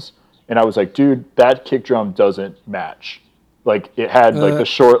lugs. And I was like, "Dude, that kick drum doesn't match." Like it had like the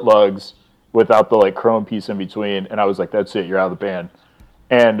short lugs without the like chrome piece in between. And I was like, "That's it, you're out of the band."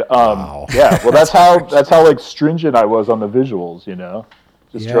 And wow. Yeah, well, that's how like stringent I was on the visuals.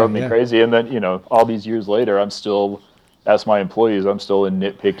 Just drove me crazy. And then all these years later, I'm still. As my employees, I'm still a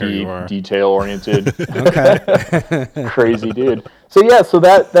nitpicky, detail-oriented, crazy dude. So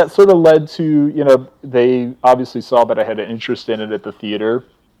that sort of led to, they obviously saw that I had an interest in it at the theater,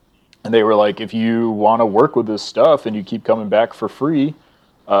 and they were like, "If you want to work with this stuff and you keep coming back for free,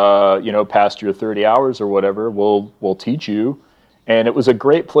 past your 30 hours or whatever, we'll teach you." And it was a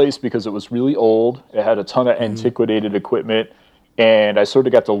great place because it was really old. It had a ton of antiquated equipment, and I sort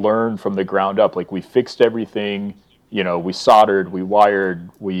of got to learn from the ground up. Like we fixed everything. We soldered, we wired,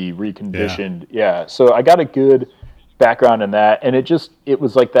 we reconditioned. Yeah. So I got a good background in that. And it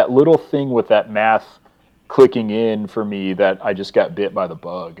was like that little thing with that math clicking in for me that I just got bit by the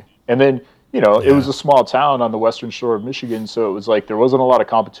bug. And then, it was a small town on the western shore of Michigan. So it was like there wasn't a lot of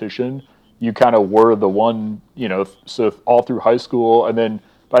competition. You kind of were the one, so all through high school. And then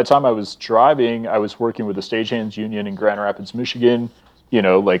by the time I was driving, I was working with the Stagehands Union in Grand Rapids, Michigan.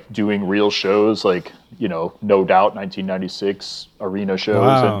 Like doing real shows, like, No Doubt 1996 arena shows.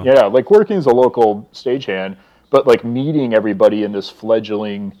 Wow. And like working as a local stagehand, but like meeting everybody in this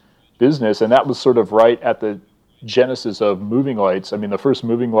fledgling business. And that was sort of right at the genesis of moving lights. I mean, the first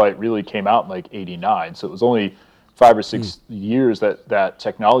moving light really came out in like 89. So it was only 5 or 6 years that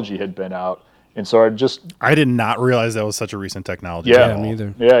technology had been out. And so I did not realize that was such a recent technology. Yeah, me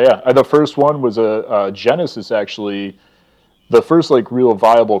either. Yeah. The first one was a Genesis, actually. The first like real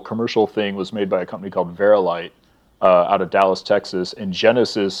viable commercial thing was made by a company called Verilight out of Dallas, Texas, and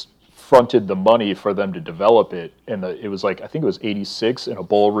Genesis fronted the money for them to develop it. And it was like, I think it was 86 in a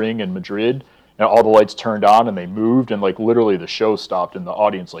bull ring in Madrid, and all the lights turned on and they moved, and like literally the show stopped and the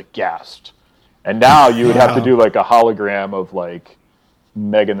audience like gasped. And now you would have to do like a hologram of like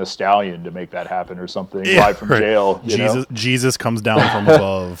Megan Thee Stallion to make that happen or something, live from jail. Jesus comes down from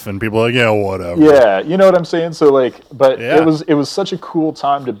above, and people are like, "Yeah, whatever." Yeah, you know what I'm saying? So like, but it was such a cool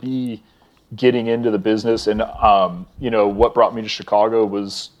time to be getting into the business. And what brought me to Chicago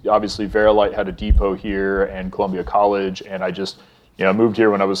was obviously Verilight had a depot here and Columbia College, and I just moved here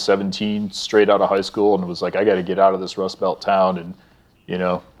when I was 17, straight out of high school, and was like, I got to get out of this Rust Belt town,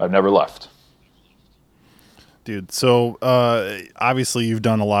 and I've never left. Dude, so obviously you've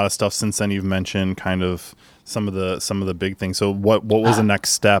done a lot of stuff since then. You've mentioned kind of some of the big things. So what was the next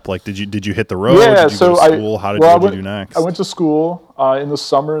step? Like, did you hit the road? Yeah, did you go to school? What did you do next? I went to school. In the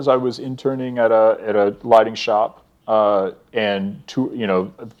summers, I was interning at a lighting shop, and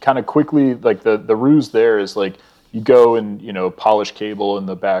kind of quickly, like the ruse there is like you go and polish cable in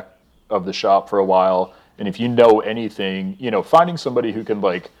the back of the shop for a while, and if you know anything, finding somebody who can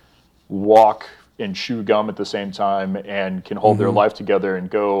like walk and chew gum at the same time and can hold their life together and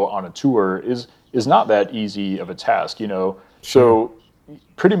go on a tour is not that easy of a task, Sure. So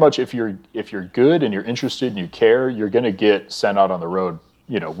pretty much if you're good and you're interested and you care, you're going to get sent out on the road,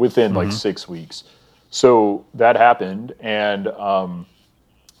 within like 6 weeks. So that happened. And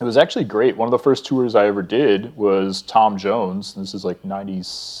It was actually great. One of the first tours I ever did was Tom Jones. This is like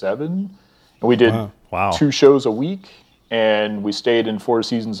 97. And we did Wow. 2 shows a week. And we stayed in Four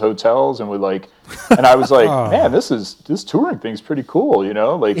Seasons hotels, and and I was like, man, this touring thing's pretty cool, you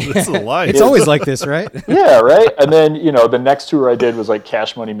know? Like, This is life. It's always like this, right? yeah, right. And then, you know, the next tour I did was like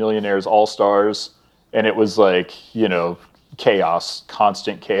Cash Money Millionaires All Stars, and it was like, you know, chaos,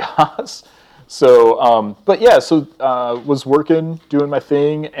 constant chaos. So, but yeah, so was working, doing my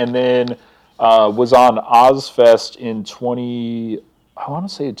thing, and then was on Ozfest in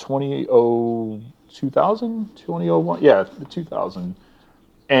 2001, yeah, 2000,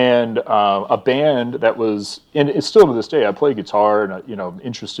 and a band that was, and it's still to this day, I play guitar, and you know, I'm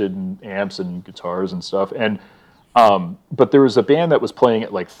interested in amps and guitars and stuff, and but there was a band that was playing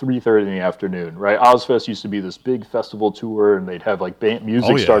at like 3:30 in the afternoon, right? Ozfest used to be this big festival tour, and they'd have like band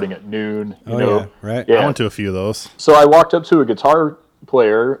music starting at noon. You know? Yeah, right. Yeah. I went to a few of those. So I walked up to a guitar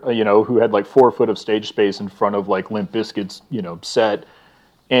player, you know, who had like 4 foot of stage space in front of like Limp Bizkit's, you know, set.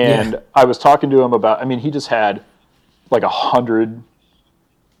 And I was talking to him about, I mean, he just had like 100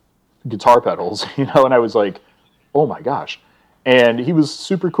 guitar pedals, you know, and I was like, oh my gosh. And he was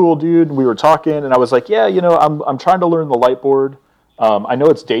super cool, dude. And we were talking, and I was like, yeah, you know, I'm trying to learn the light board. I know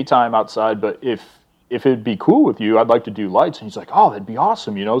it's daytime outside, but if it'd be cool with you, I'd like to do lights. And he's like, oh, that'd be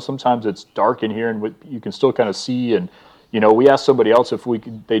awesome. You know, sometimes it's dark in here, and you can still kind of see. And, you know, we asked somebody else if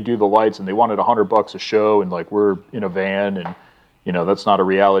they do the lights, and they wanted $100 a show, and like we're in a van, and you know, that's not a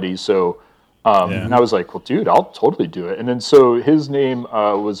reality. So, and I was like, well, dude, I'll totally do it. And then, so his name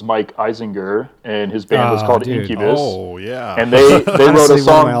was Mike Eisinger, and his band was called Incubus. Oh, yeah. And they wrote a Honestly,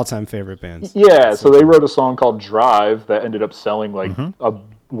 song. one of my all-time favorite bands. Yeah, so they wrote a song called Drive that ended up selling like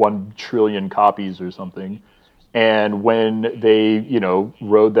 1 trillion copies or something. And when they, you know,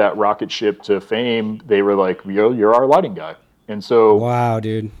 rode that rocket ship to fame, they were like, you're our lighting guy. And so, Wow,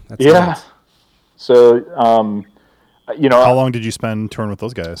 dude. That's yeah. nuts. So, you know, How long did you spend touring with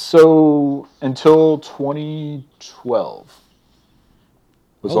those guys? so until 2012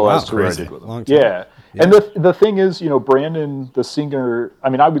 was the last tour I crazy. did with them. Long time. Yeah. And the thing is, you know, Brandon, the singer, I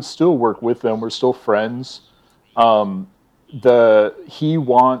mean, I would still work with them. We're still friends. He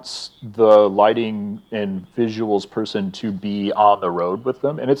wants the lighting and visuals person to be on the road with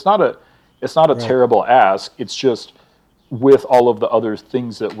them. And it's not a terrible ask. It's just, with all of the other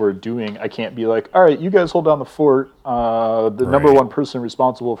things that we're doing, I can't be like, all right, you guys hold down the fort. The number one person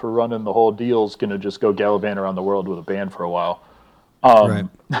responsible for running the whole deal is going to just go gallivant around the world with a band for a while. Right.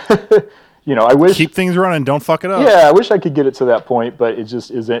 You know, I wish... Keep things running. Don't fuck it up. Yeah, I wish I could get it to that point, but it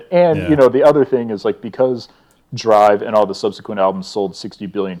just isn't. And, you know, the other thing is, like, because Drive and all the subsequent albums sold 60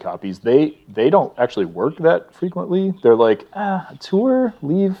 billion copies, they don't actually work that frequently. They're like, a tour,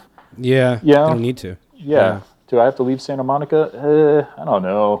 leave. Yeah. Yeah. They don't need to. Yeah. Do I have to leave Santa Monica? I don't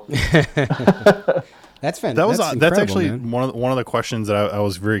know. That's fantastic. That's actually one of the questions that I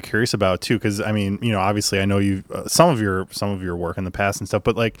was very curious about too, because I mean, you know, obviously I know you some of your work in the past and stuff,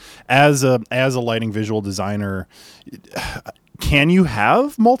 but like as a lighting visual designer, can you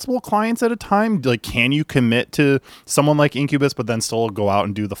have multiple clients at a time? Like, can you commit to someone like Incubus, but then still go out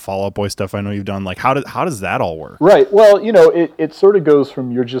and do the Fall Out Boy stuff I know you've done? Like, how does that all work? Right. Well, you know, it sort of goes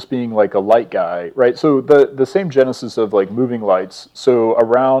from you're just being like a light guy, right? So the same genesis of like moving lights. So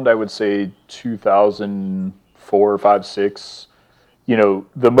around, I would say 2004, 5, 6, you know,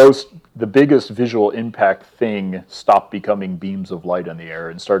 the biggest visual impact thing stopped becoming beams of light in the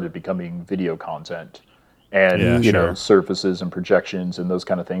air and started becoming video content. And, you know, surfaces and projections and those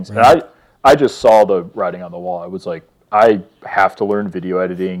kind of things. Right. And I just saw the writing on the wall. I was like, I have to learn video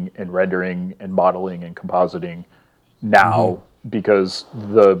editing and rendering and modeling and compositing now because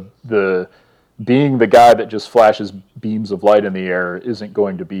the being the guy that just flashes beams of light in the air isn't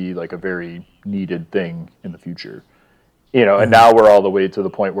going to be like a very needed thing in the future. You know, and now we're all the way to the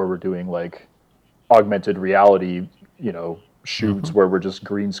point where we're doing like augmented reality, you know, shoots where we're just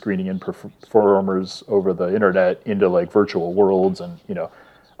green screening in performers over the internet into like virtual worlds. And, you know,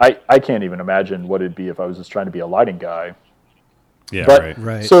 I can't even imagine what it'd be if I was just trying to be a lighting guy. Yeah, but,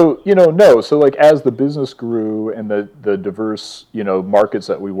 right. So, you know, no. So like as the business grew and the diverse, you know, markets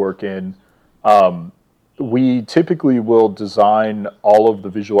that we work in, we typically will design all of the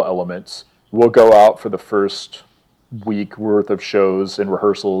visual elements. We'll go out for the first week worth of shows and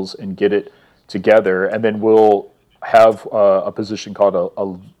rehearsals and get it together. And then we'll have a position called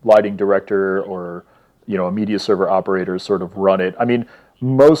a lighting director or, you know, a media server operator sort of run it. I mean,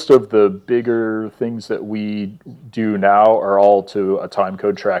 most of the bigger things that we do now are all to a time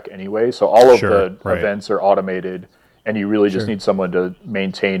code track anyway. So all of the events are automated and you really just Sure. need someone to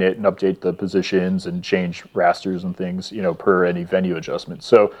maintain it and update the positions and change rasters and things, per any venue adjustment.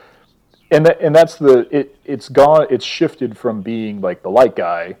 So, that's it's shifted from being like the light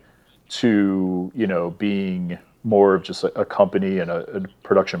guy to, being more of just a company and a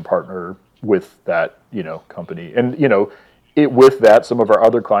production partner with that, company. And, with that, some of our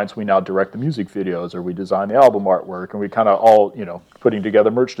other clients, we now direct the music videos, or we design the album artwork, and we kind of all, putting together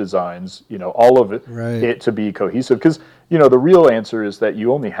merch designs, all of it, Right. it to be cohesive. Because, the real answer is that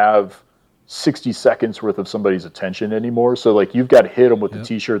you only have 60 seconds worth of somebody's attention anymore. So like you've got to hit them with the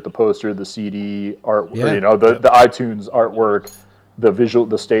T-shirt, the poster, the CD art, Yeah. the iTunes artwork, the visual,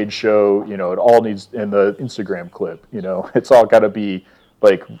 the stage show, it all needs, and the Instagram clip, it's all got to be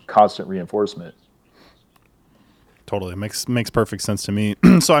like constant reinforcement. Totally makes perfect sense to me.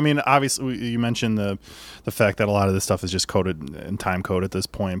 So I mean, obviously, you mentioned the fact that a lot of this stuff is just coded in time code at this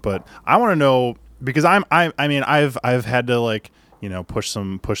point. But I want to know, because I've had to like, push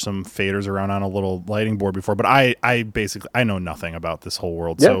some faders around on a little lighting board before, but I basically know nothing about this whole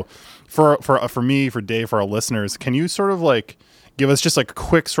world. Yeah. So for me, for Dave, for our listeners, can you sort of like give us just like a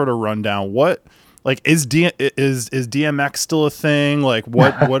quick sort of rundown? What, like, is DMX still a thing? Like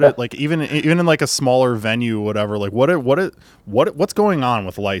what like even in like a smaller venue, whatever, like what's going on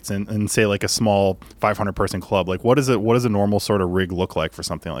with lights in say like a small 500 person club? Like what does a normal sort of rig look like for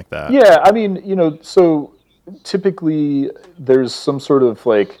something like that? Yeah. I mean, so typically there's some sort of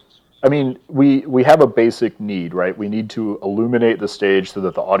like, I mean, we have a basic need, right? We need to illuminate the stage so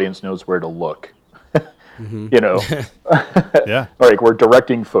that the audience knows where to look. Yeah. Like we're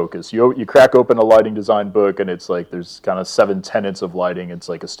directing focus. You crack open a lighting design book, and it's like there's kind of 7 tenets of lighting. It's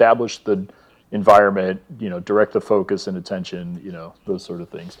like establish the environment, direct the focus and attention, those sort of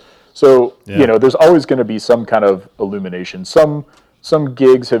things. So there's always going to be some kind of illumination. Some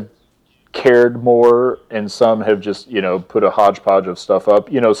gigs have cared more, and some have just put a hodgepodge of stuff up.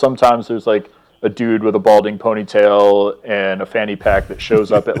 Sometimes there's like a dude with a balding ponytail and a fanny pack that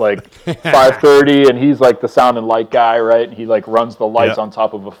shows up at like 5:30, and he's like the sound and light guy, right? And he like runs the lights on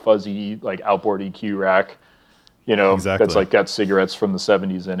top of a fuzzy like outboard EQ rack, Exactly. that's like got cigarettes from the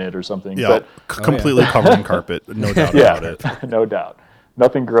 70s in it or something. Yeah, But completely covered in carpet, no doubt about it. no doubt.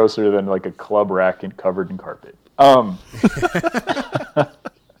 Nothing grosser than like a club rack and covered in carpet.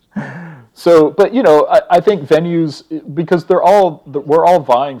 So, but I think venues, because we're all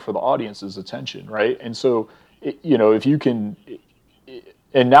vying for the audience's attention, right? And so, if you can,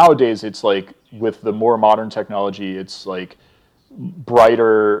 and nowadays it's like with the more modern technology, it's like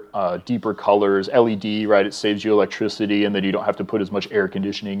brighter, deeper colors, LED, right? It saves you electricity, and then you don't have to put as much air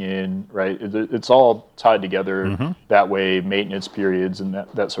conditioning in, right? It's all tied together that way, maintenance periods and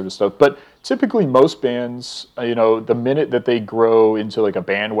that sort of stuff. But typically most bands, the minute that they grow into like a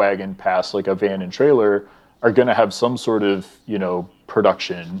bandwagon past like a van and trailer, are going to have some sort of,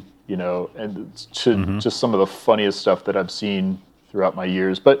 production, and it's just some of the funniest stuff that I've seen throughout my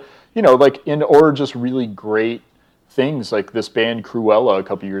years. But, or just really great things, like this band Cruella a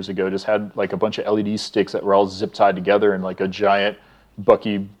couple years ago just had like a bunch of LED sticks that were all zip tied together in like a giant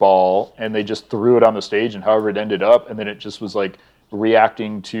bucky ball, and they just threw it on the stage, and however it ended up, and then it just was like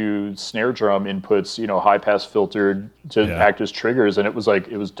reacting to snare drum inputs, high pass filtered to act as triggers, and it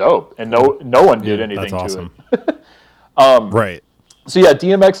was dope, and no one did anything to it. Right. So yeah,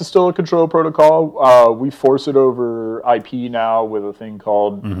 DMX is still a control protocol. We force it over IP now with a thing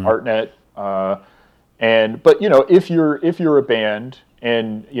called ArtNet. But if you're a band,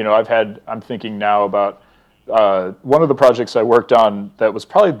 and I'm thinking now about one of the projects I worked on that was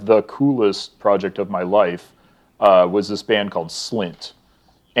probably the coolest project of my life, was this band called Slint.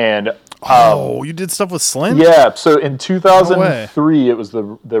 And you did stuff with Slint? Yeah, so in 2003 it was the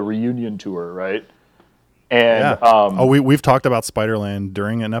reunion tour, right? And we've talked about Spiderland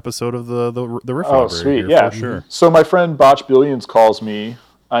during an episode of the Riff oh Library sweet, here, yeah, for sure. So my friend Botch Billions calls me,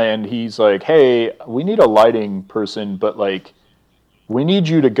 and he's like, "Hey, we need a lighting person, but like, we need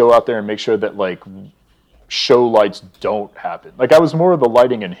you to go out there and make sure that like show lights don't happen." Like I was more of the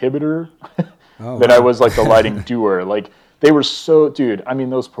lighting inhibitor than I was like the lighting doer. Like they were so, dude. I mean,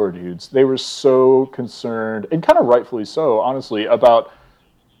 those poor dudes. They were so concerned, and kind of rightfully so, honestly, about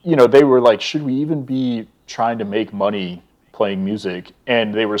they were like, should we even be trying to make money playing music?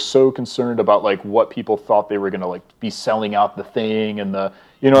 And they were so concerned about like what people thought they were going to like be selling out the thing, and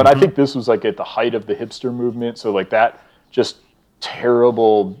and I think this was like at the height of the hipster movement, so like that just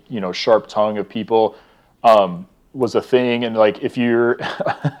terrible sharp tongue of people was a thing. And like if your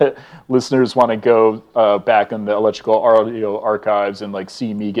listeners want to go back in the electrical audio archives and like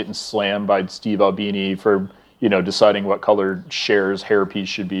see me getting slammed by Steve Albini for deciding what color Cher's hairpiece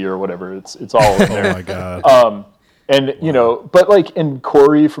should be or whatever, it's all in there. Oh my god. And, you know, but like in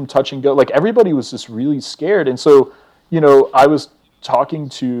Corey from Touch and Go, like everybody was just really scared. And so, you know, I was talking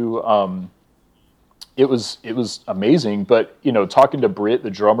to, it was amazing, but, you know, talking to Britt, the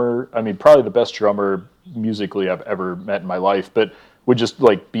drummer, I mean, probably the best drummer musically I've ever met in my life, but would just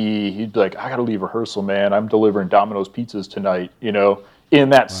like he'd be like, I got to leave rehearsal, man. I'm delivering Domino's pizzas tonight, you know, in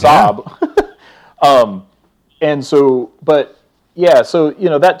that sob. And so, but yeah, so, you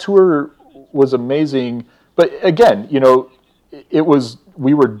know, that tour was amazing. But again, you know,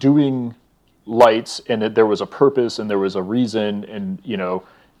 we were doing lights, and there was a purpose and there was a reason, and, you know,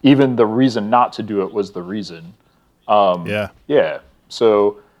 even the reason not to do it was the reason. Yeah.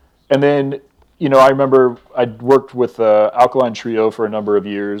 So, and then, you know, I remember I'd worked with Alkaline Trio for a number of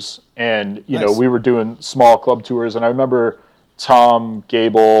years, and, you know, we were doing small club tours, and I remember Tom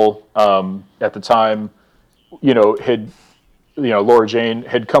Gable, at the time, you know, Laura Jane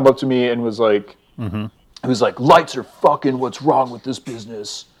had come up to me and was like, it was like, lights are fucking what's wrong with this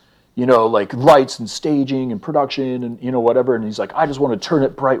business. You know, like lights and staging and production and, you know, whatever. And he's like, I just want to turn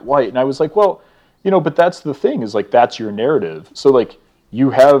it bright white. And I was like, well, you know, but that's the thing, is like, that's your narrative. So like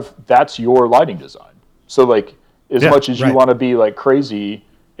that's your lighting design. So like, as much as you want to be like crazy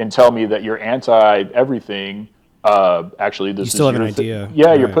and tell me that you're anti everything, actually this you still is have an idea.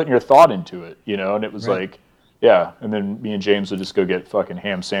 Yeah. You're putting your thought into it, you know? And it was like, yeah. And then me and James would just go get fucking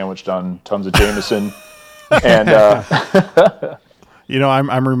ham sandwiched on tons of Jameson. And, you know,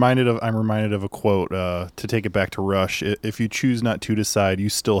 I'm reminded of a quote, to take it back to Rush. If you choose not to decide, you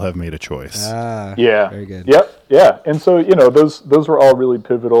still have made a choice. Yeah. Very good. Yep. Yeah. And so, you know, those were all really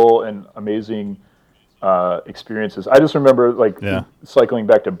pivotal and amazing experiences. I just remember like cycling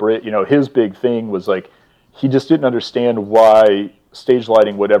back to Britt, you know, his big thing was like, he just didn't understand why stage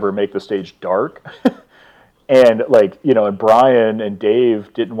lighting would ever make the stage dark. And like, you know, and Brian and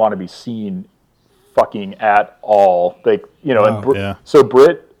Dave didn't want to be seen fucking at all. Like, you know, so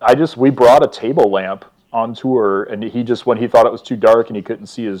Britt, we brought a table lamp on tour, and he just, when he thought it was too dark and he couldn't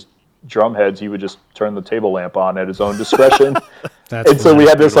see his drum heads, he would just turn the table lamp on at his own discretion. And so we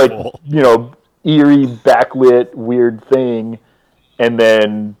had this like, you know, eerie backlit weird thing, and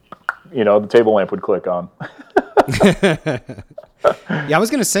then, you know, the table lamp would click on. Yeah, I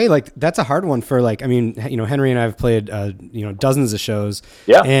was gonna say, like, that's a hard one for, like, I mean, you know, Henry and I have played you know, dozens of shows,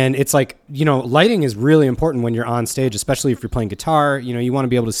 and it's like, you know, lighting is really important when you're on stage, especially if you're playing guitar. You know, you want to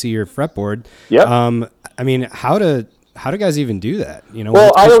be able to see your fretboard. I mean, how do guys even do that? You know,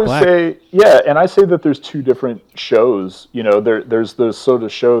 well, I always say, and I say that there's two different shows. You know, there's the sort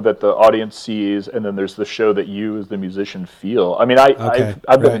of show that the audience sees, and then there's the show that you as the musician feel. I mean,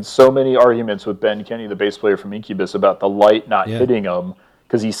 I've been in so many arguments with Ben Kenny, the bass player from Incubus, about the light not hitting him,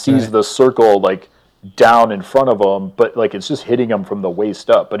 because he sees the circle like down in front of him, but like it's just hitting him from the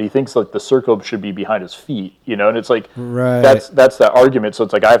waist up. But he thinks like the circle should be behind his feet, you know. And it's like that's that argument. So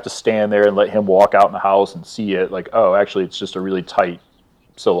it's like I have to stand there and let him walk out in the house and see it. Like, oh, actually, it's just a really tight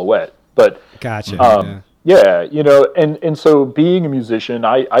silhouette. But gotcha. Yeah, you know, and so being a musician,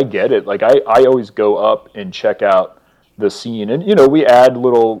 I get it. Like I always go up and check out the scene, and you know, we add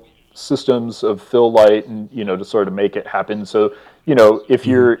little systems of fill light and, you know, to sort of make it happen. So, you know, if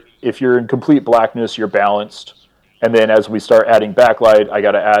you're in complete blackness, you're balanced. And then as we start adding backlight, I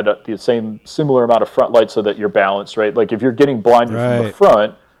got to add the similar amount of front light so that you're balanced, right? Like if you're getting blinded from the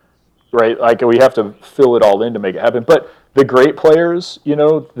front, right? Like we have to fill it all in to make it happen. But the great players, you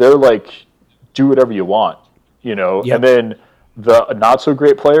know, they're like, do whatever you want, you know? And then the not so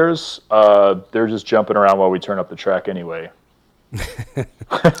great players, they're just jumping around while we turn up the track anyway.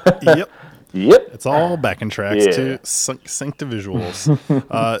 Yep. It's all backing tracks to sync to visuals.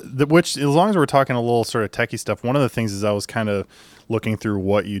 Which, as long as we're talking a little sort of techie stuff, one of the things is I was kind of looking through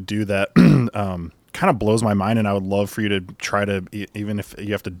what you do that kind of blows my mind, and I would love for you to try to, even if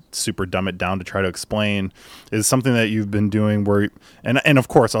you have to super dumb it down to try to explain, is something that you've been doing where, and of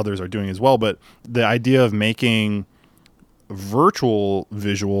course others are doing as well, but the idea of making virtual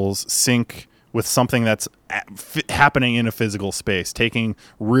visuals sync with something that's happening in a physical space, taking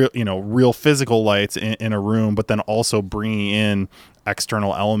real physical lights in a room, but then also bringing in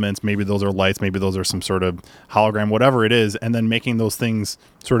external elements. Maybe those are lights, maybe those are some sort of hologram, whatever it is, and then making those things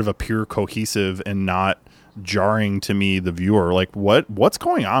sort of appear cohesive and not jarring to me, the viewer. Like what's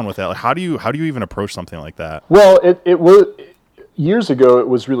going on with that? Like, how do you even approach something like that? Well, it was years ago. It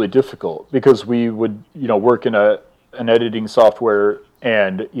was really difficult because we would, you know, work in an editing software.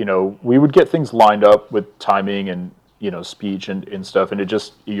 And, you know, we would get things lined up with timing and, you know, speech and stuff. And it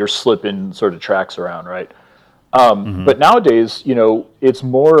just, you're slipping sort of tracks around, right? But nowadays, you know, it's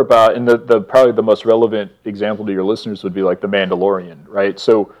more about, and the probably the most relevant example to your listeners would be like The Mandalorian, right?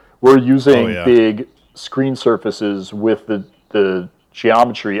 So we're using big screen surfaces with the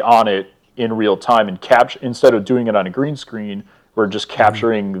geometry on it in real time and capture, instead of doing it on a green screen, we're just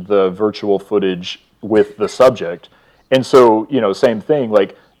capturing the virtual footage with the subject. And so, same thing,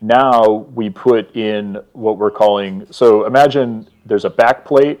 like now we put in what we're calling, so imagine there's a back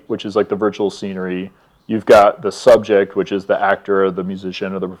plate, which is like the virtual scenery. You've got the subject, which is the actor or the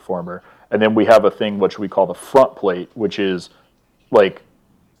musician or the performer. And then we have a thing which we call the front plate, which is like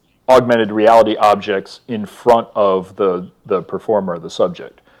augmented reality objects in front of the performer or the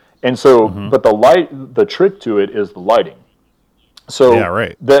subject. And so, but the trick to it is the lighting. So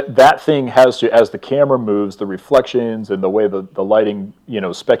that thing has to, as the camera moves, the reflections and the way the lighting,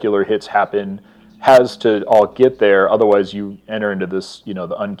 specular hits happen, has to all get there. Otherwise, you enter into this,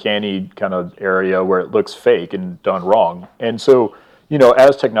 the uncanny kind of area where it looks fake and done wrong. And so,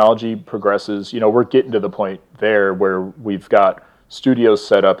 as technology progresses, we're getting to the point there where we've got studios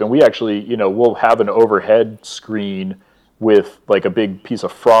set up, and we actually, we'll have an overhead screen with like a big piece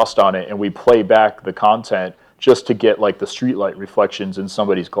of frost on it, and we play back the content just to get like the streetlight reflections in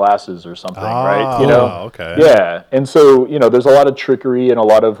somebody's glasses or something, right? Okay. Yeah. And so, there's a lot of trickery and a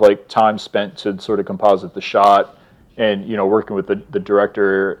lot of like time spent to sort of composite the shot and, working with the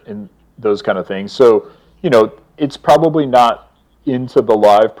director and those kind of things. So, it's probably not into the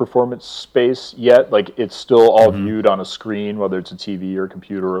live performance space yet. Like it's still all viewed on a screen, whether it's a TV or a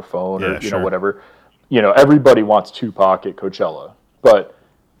computer or a phone or, whatever. Everybody wants Tupac at Coachella, but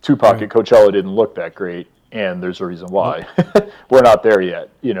Tupac at Coachella didn't look that great. And there's a reason why. We're not there yet,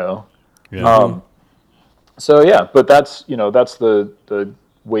 Yeah. So yeah, but that's the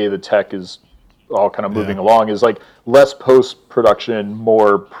way the tech is all kind of moving along, is like less post-production,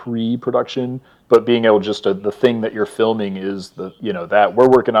 more pre-production, but being able just to, the thing that you're filming is that we're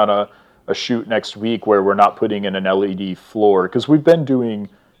working on a shoot next week where we're not putting in an LED floor, because we've been doing,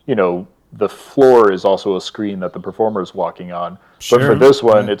 the floor is also a screen that the performer is walking on. Sure. But for this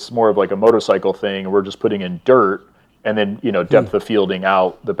one, it's more of like a motorcycle thing. We're just putting in dirt and then, depth of fielding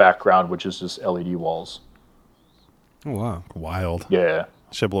out the background, which is just LED walls. Oh, wow. Wild. Yeah.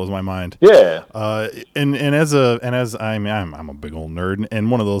 Shit blows my mind. Yeah. I'm a big old nerd, and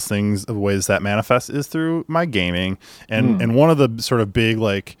one of those things, the ways that manifests is through my gaming. And one of the sort of big,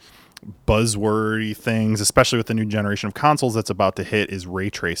 like, buzzwordy things, especially with the new generation of consoles that's about to hit, is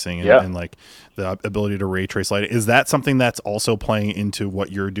ray tracing and like the ability to ray trace light. Is that something that's also playing into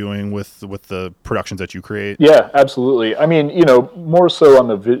what you're doing with the productions that you create? Yeah, absolutely. I mean, more so on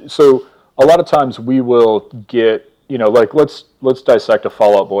the so a lot of times we will get, like let's dissect a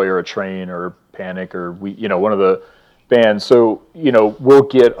Fall Out Boy or a Train or Panic or one of the bands. So, we'll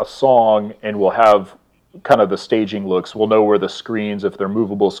get a song and we'll have kind of the staging looks. We'll know where the screens, if they're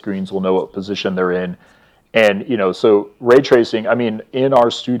movable screens, we'll know what position they're in. And, so ray tracing, I mean, in our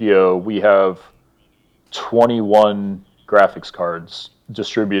studio, we have 21 graphics cards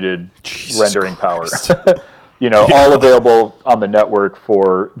distributed, rendering power, all available on the network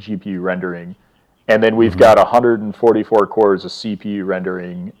for GPU rendering. And then we've got 144 cores of CPU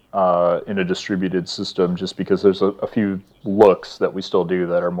rendering in a distributed system, just because there's a few looks that we still do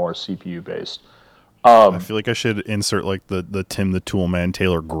that are more CPU based. I feel like I should insert like the Tim the Toolman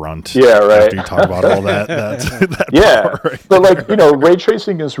Taylor grunt. Yeah, right. After you talk about all that yeah, part, right? But like ray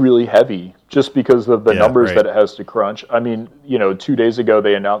tracing is really heavy just because of the numbers that it has to crunch. I mean, 2 days ago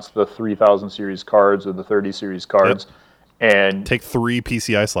they announced the 3000 series cards or the 30 series cards, and take 3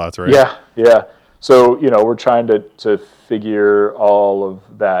 PCI slots, right? Yeah. So we're trying to figure all of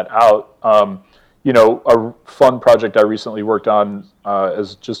that out. A fun project I recently worked on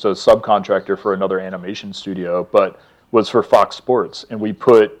as just a subcontractor for another animation studio, but was for Fox Sports, and we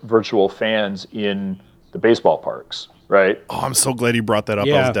put virtual fans in the baseball parks, right? Oh, I'm so glad you brought that up.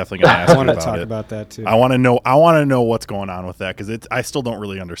 Yeah. I was definitely going to ask you about it. I want to talk about that too. I want to know what's going on with that, because I still don't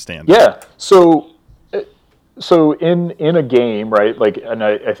really understand. Yeah. So in a game, right? Like, and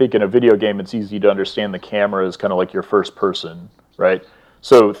I think in a video game, it's easy to understand the camera is kind of like your first person, right?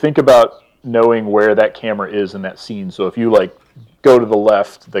 So think about knowing where that camera is in that scene. So if you like go to the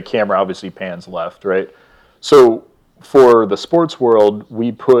left, the camera obviously pans left, right? So for the sports world,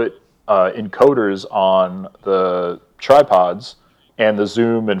 we put encoders on the tripods and the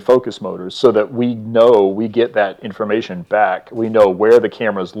zoom and focus motors so that we know we get that information back. We know where the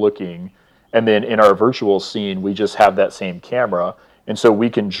camera's looking. And then in our virtual scene, we just have that same camera. And so we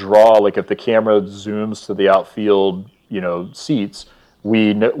can draw, like if the camera zooms to the outfield, seats,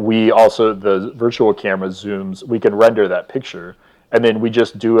 we also, the virtual camera zooms, we can render that picture. And then we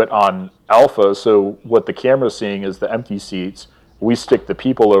just do it on alpha. So what the camera's seeing is the empty seats. We stick the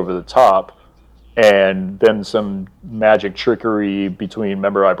people over the top, and then some magic trickery between,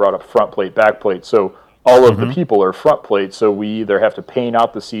 remember I brought up front plate, back plate. So all of the people are front plate, so we either have to paint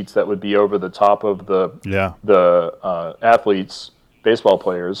out the seats that would be over the top of the athletes, baseball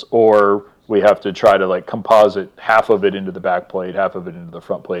players, or we have to try to like composite half of it into the back plate, half of it into the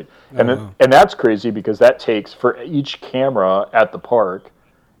front plate. And that's crazy because that takes, for each camera at the park,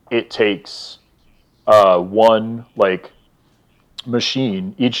 it takes one like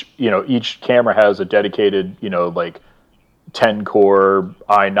machine. Each camera has a dedicated, like 10 core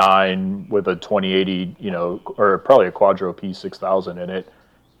i9 with a 2080, or probably a Quadro P6000 in it,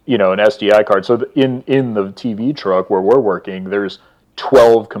 an SDI card. So in the TV truck where we're working, there's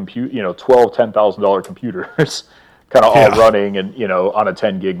 12 $10,000 computers kind of all running and, on a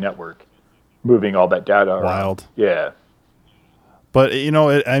 10 gig network, moving all that data around. Wild. Yeah. But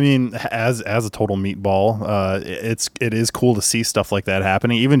as a total meatball, it is cool to see stuff like that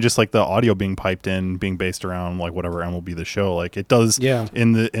happening. Even just like the audio being piped in, being based around like whatever MLB The Show, like it does. Yeah.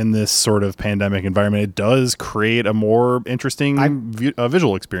 In this sort of pandemic environment, it does create a more interesting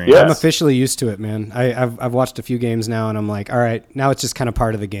visual experience. Yeah. I'm officially used to it, man. I've watched a few games now, and I'm like, all right, now it's just kind of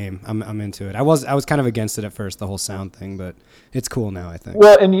part of the game. I'm into it. I was kind of against it at first, the whole sound thing, but it's cool now, I think.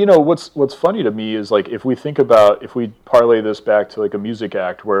 Well, and what's funny to me is like if we parlay this back to like a music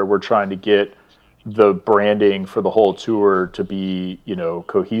act where we're trying to get the branding for the whole tour to be,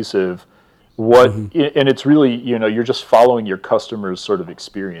 cohesive, and it's really, you're just following your customer's sort of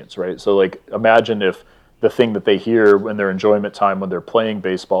experience, right? So like imagine if the thing that they hear when their enjoyment time when they're playing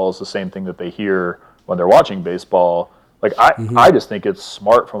baseball is the same thing that they hear when they're watching baseball. Like I just think it's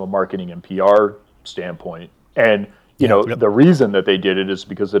smart from a marketing and PR standpoint. And the reason that they did it is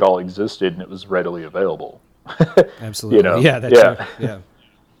because it all existed and it was readily available. Absolutely. Yeah.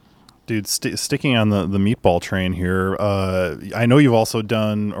 Dude, sticking on the meatball train here, I know you've also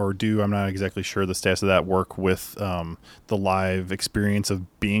done or do, I'm not exactly sure the status of that work with the live experience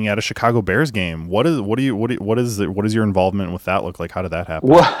of being at a Chicago Bears game. What is your involvement with that look like? How did that happen?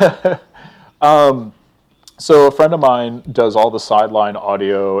 Well, so a friend of mine does all the sideline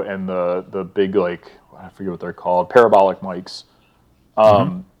audio and the big, like, I forget what they're called, parabolic mics.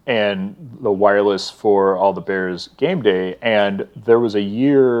 And the wireless for all the Bears game day. And there was a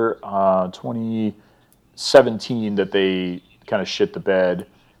year, 2017, that they kind of shit the bed.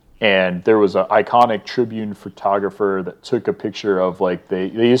 And there was an iconic Tribune photographer that took a picture of like they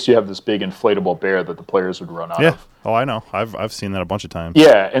used to have this big inflatable bear that the players would run out of. Oh, I know. I've seen that a bunch of times.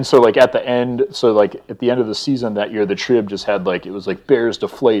 Yeah, and so like at the end of the season that year, the Trib just had like it was like Bears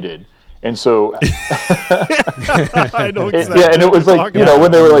deflated. And so, I know exactly. And it was like,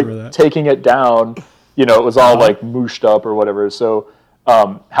 when they were like taking it down, it was all like mooshed up or whatever. So,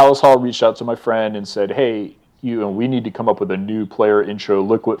 Hallis Hall reached out to my friend and said, hey, we need to come up with a new player intro.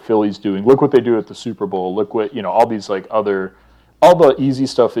 Look what Philly's doing. Look what they do at the Super Bowl. Look what, all these like all the easy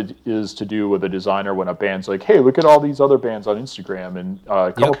stuff it is to do with a designer when a band's like, hey, look at all these other bands on Instagram and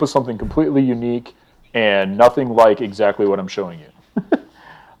come up with something completely unique and nothing like exactly what I'm showing you.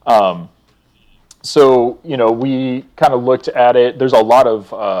 So, we kind of looked at it. There's a lot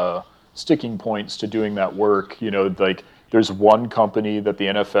of sticking points to doing that work. Like there's one company that the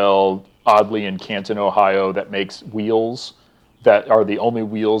NFL, oddly in Canton, Ohio, that makes wheels that are the only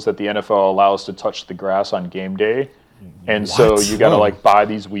wheels that the NFL allows to touch the grass on game day. And so you got to like buy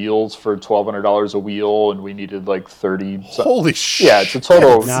these wheels for $1,200 a wheel, and we needed like 30. Holy shit! Yeah, it's a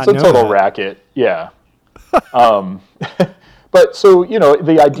total racket. Yeah. But so,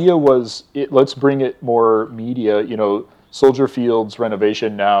 the idea was let's bring it more media. Soldier Field's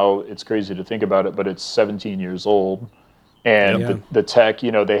renovation now, it's crazy to think about it, but it's 17 years old. And the tech,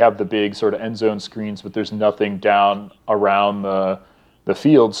 they have the big sort of end zone screens, but there's nothing down around the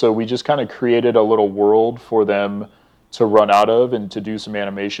field. So we just kind of created a little world for them to run out of and to do some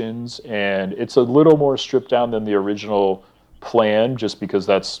animations. And it's a little more stripped down than the original plan, just because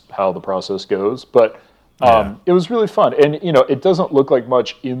that's how the process goes. But it was really fun. And, it doesn't look like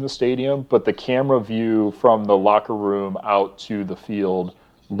much in the stadium, but the camera view from the locker room out to the field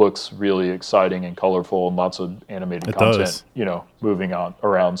looks really exciting and colorful and lots of animated content, moving on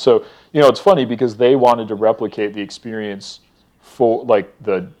around. So, it's funny because they wanted to replicate the experience for like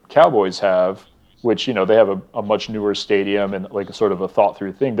the Cowboys have, which, they have a much newer stadium and like a sort of a thought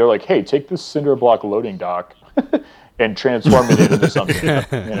through thing. They're like, hey, take this cinder block loading dock and transform it into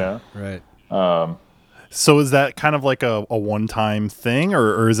something, Right. So is that kind of like a one-time thing,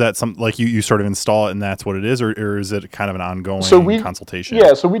 or is that something like you sort of install it and that's what it is, or is it kind of an ongoing consultation?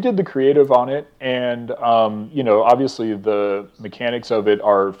 Yeah, so we did the creative on it, and obviously the mechanics of it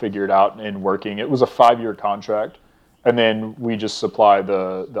are figured out and working. It was a 5-year contract, and then we just supply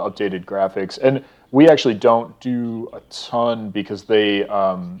the updated graphics, and we actually don't do a ton because they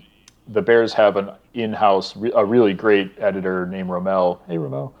the Bears have an in-house, a really great editor named Romel. Hey,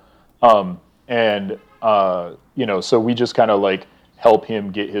 Romel. And so we just kind of like help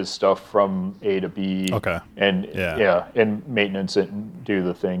him get his stuff from A to B. Okay. And and maintenance it and do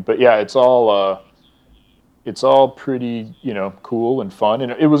the thing. But yeah, it's all pretty, cool and fun.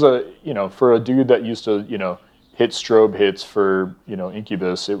 And it was for a dude that used to, hit strobe hits for,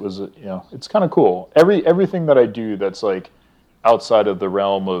 Incubus, it was, it's kind of cool. Everything that I do that's like outside of the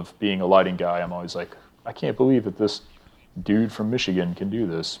realm of being a lighting guy, I'm always like, I can't believe that this dude from Michigan can do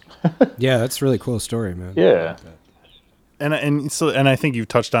this. Yeah, that's a really cool story, man. Yeah. And I think you've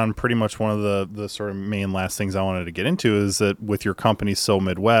touched on pretty much one of the sort of main last things I wanted to get into is that with your company So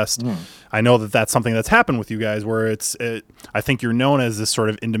Midwest, I know that that's something that's happened with you guys where I think you're known as this sort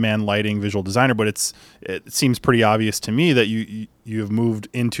of in-demand lighting visual designer, but it seems pretty obvious to me that you have moved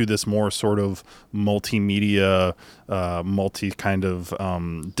into this more sort of multimedia, multi kind of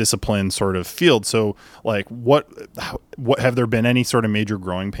discipline sort of field. So like what have there been any sort of major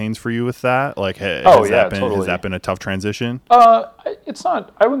growing pains for you with that? Like has that been a tough transition? It's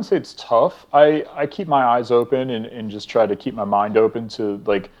not, I wouldn't say it's tough. I keep my eyes open and just try to keep my mind open to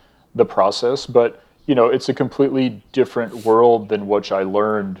like the process, but it's a completely different world than what I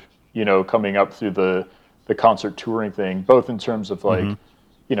learned, coming up through the concert touring thing, both in terms of like,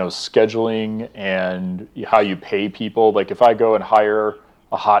 scheduling and how you pay people. Like if I go and hire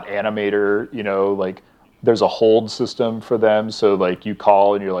a hot animator, like there's a hold system for them. So like you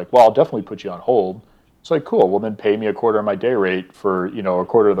call and you're like, well, I'll definitely put you on hold. It's like, cool. Well, then pay me a quarter of my day rate for, a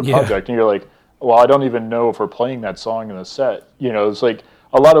quarter of the project. And you're like, well, I don't even know if we're playing that song in the set. It's like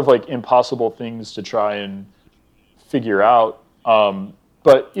a lot of like impossible things to try and figure out.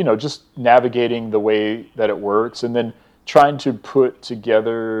 But, just navigating the way that it works and then trying to put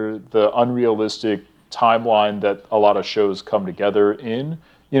together the unrealistic timeline that a lot of shows come together in.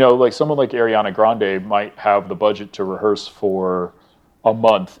 Like someone like Ariana Grande might have the budget to rehearse for a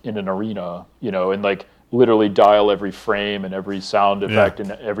month in an arena, and like literally dial every frame and every sound effect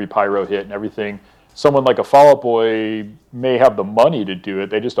and every pyro hit and everything. Someone like a Fall Out Boy may have the money to do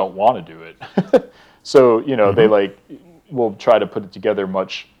it. They just don't want to do it. So, they like will try to put it together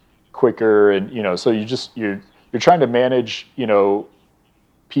much quicker. And, so you're trying to manage,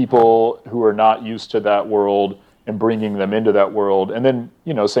 people who are not used to that world and bringing them into that world. And then,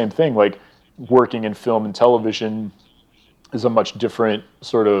 same thing, like working in film and television is a much different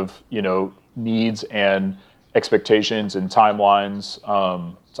sort of, needs and expectations and timelines.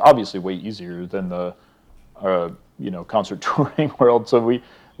 It's obviously way easier than the, concert touring world. So we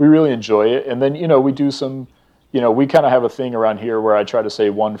really enjoy it. And then, we do some, we kind of have a thing around here where I try to say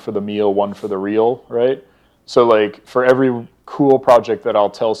one for the meal, one for the real, right? So like for every cool project that I'll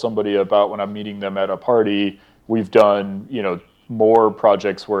tell somebody about when I'm meeting them at a party, we've done, more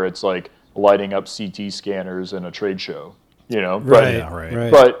projects where it's like lighting up CT scanners in a trade show,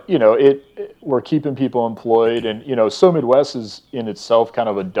 Right. But, we're keeping people employed and, So Midwest is in itself kind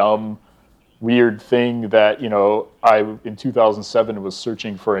of a dumb, weird thing that, I, in 2007 was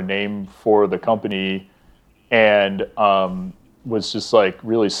searching for a name for the company and, was just like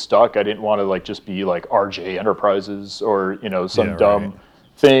really stuck. I didn't want to like just be like RJ Enterprises or, some dumb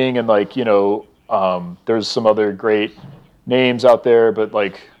thing. And like, there's some other great names out there, but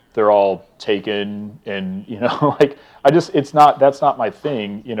like they're all taken and, like that's not my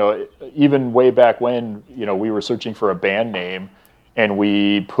thing. Even way back when, we were searching for a band name and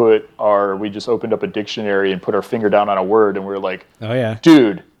we just opened up a dictionary and put our finger down on a word and we were like, oh yeah,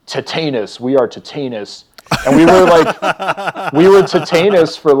 dude, Titanus, we are Titanus. And we were like,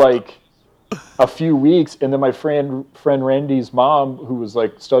 Titanus for like a few weeks. And then my friend Randy's mom, who was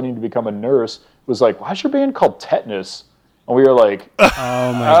like studying to become a nurse, was like, why's your band called Tetanus? And we were like,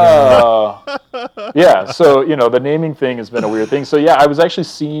 oh my God. Yeah. So, the naming thing has been a weird thing. So yeah, I was actually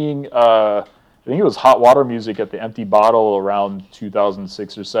seeing, I think it was Hot Water Music at the Empty Bottle around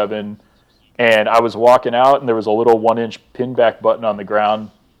 2006 or 7. And I was walking out and there was a little 1-inch pinback button on the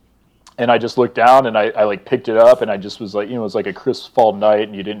ground. And I just looked down and I like picked it up and I just was like, it was like a crisp fall night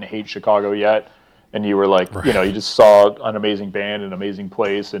and you didn't hate Chicago yet. And you were like, you just saw an amazing band, an amazing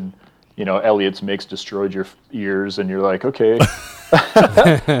place. And, Elliot's Mix destroyed your ears and you're like, okay.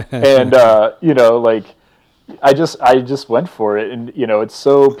 And, like I just went for it. And, it's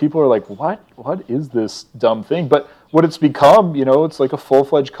so people are like, what is this dumb thing? But what it's become, it's like a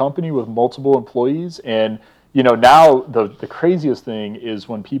full-fledged company with multiple employees. And, now the craziest thing is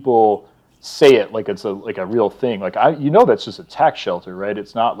when people say it like it's a real thing. Like that's just a tax shelter, right?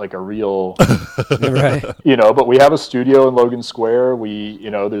 It's not like a real, right. But we have a studio in Logan Square. We,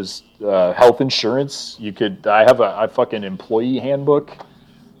 there's health insurance. I have a fucking employee handbook,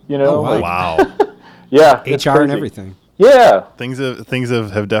 You know, Oh, wow. Wow. Yeah, it's HR and crazy. everything. Yeah, Things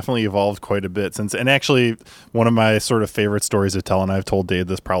have definitely evolved quite a bit since. And actually, one of my sort of favorite stories to tell, and I've told Dave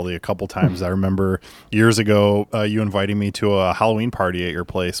this probably a couple times. I remember years ago you inviting me to a Halloween party at your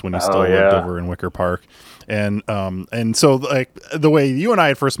place when you still lived over in Wicker Park. And so like the way you and I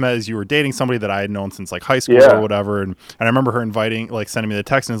had first met is you were dating somebody that I had known since like high school or whatever. And I remember her sending me the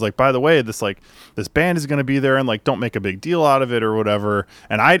text and it's like, by the way, this band is going to be there and like, don't make a big deal out of it or whatever.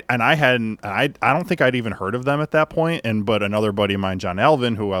 And I don't think I'd even heard of them at that point. But another buddy of mine, John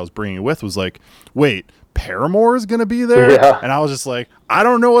Alvin, who I was bringing with, was like, wait, Paramore is going to be there? Yeah. And I was just like, I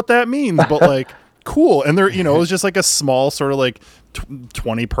don't know what that means, but like, cool. And there, it was just like a small sort of like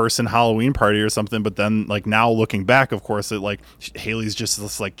 20 person Halloween party or something. But then like now looking back, of course, it like Haley's just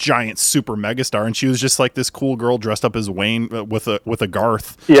this like giant super megastar, and she was just like this cool girl dressed up as Wayne with a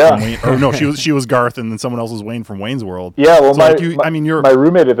Garth. Yeah. Wayne, or no, she was Garth, and then someone else was Wayne from Wayne's World. Yeah, well, so my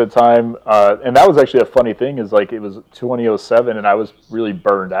roommate at the time, and that was actually a funny thing, is like it was 2007, and I was really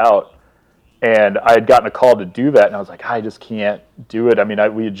burned out, and I had gotten a call to do that, and I was like, I just can't do it. I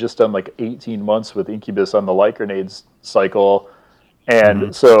mean, we had just done like 18 months with Incubus on the Like Grenades cycle,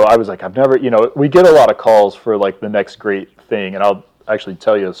 and so I was like, I've never, we get a lot of calls for like the next great thing, and I'll actually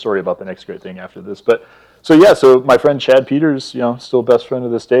tell you a story about the next great thing after this, but. So yeah, so my friend Chad Peters, still best friend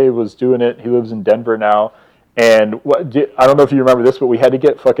of this day, was doing it. He lives in Denver now, and I don't know if you remember this, but we had to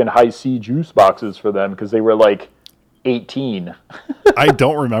get fucking High C juice boxes for them because they were like 18. I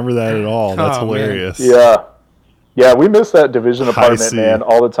don't remember that at all. That's hilarious. Man. Yeah, we miss that division High apartment, C. man,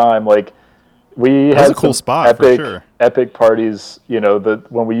 all the time. Like we That was had a cool some spot for sure. epic parties.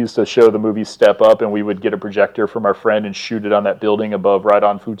 When we used to show the movie Step Up, and we would get a projector from our friend and shoot it on that building above, right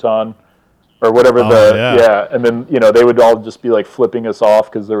on Futon. Or whatever and then they would all just be like flipping us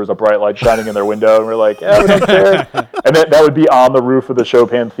off because there was a bright light shining in their window, and we're like, we don't care. And that would be on the roof of the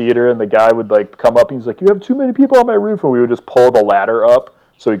Chopin Theater, and the guy would like come up and he's like, you have too many people on my roof, and we would just pull the ladder up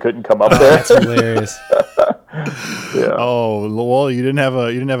so he couldn't come up there. That's hilarious. Yeah. Oh well, you didn't have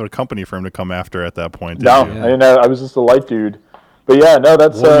a company for him to come after at that point. Did No, you? I didn't know. I was just a light dude. But yeah, no,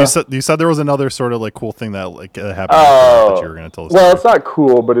 that's. Well, you said there was another sort of like cool thing that like happened that you were going to tell us. Well, it's not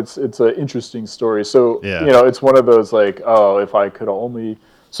cool, but it's an interesting story. So it's one of those like, if I could only.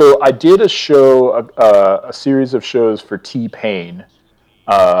 So I did a show, a series of shows for T-Pain.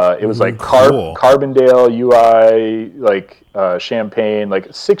 It was like cool. Carbondale, UI, like Champagne, like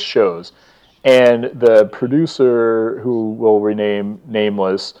 6 shows, and the producer, who will rename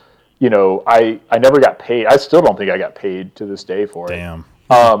nameless. I never got paid. I still don't think I got paid to this day for it. Damn.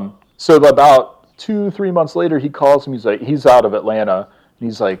 So about 2-3 months later, he calls me. He's out of Atlanta, and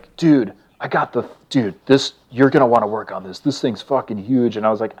he's like, dude, you're going to want to work on this. This thing's fucking huge. And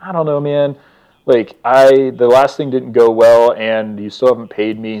I was like, I don't know, man. Like the last thing didn't go well, and you still haven't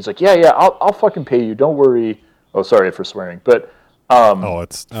paid me. He's like, yeah, I'll fucking pay you. Don't worry. Oh, sorry for swearing, but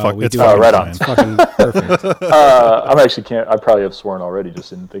it's right on. It's fucking perfect. I probably have sworn already, just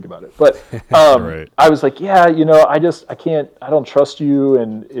didn't think about it. But right. I was like, I don't trust you,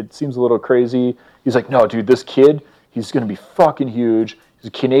 and it seems a little crazy. He's like, no, dude, this kid, he's going to be fucking huge. He's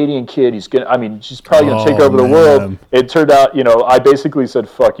a Canadian kid. She's probably going to take over the world. It turned out, I basically said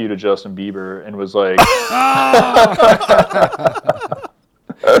fuck you to Justin Bieber and was like,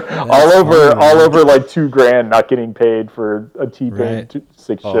 all over like $2,000 not getting paid for a T-Pain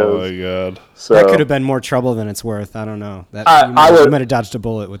 6 shows. Oh my god! So that could have been more trouble than it's worth. I don't know. I might have dodged a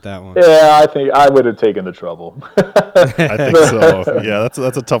bullet with that one. Yeah, I think I would have taken the trouble. I think so. Yeah,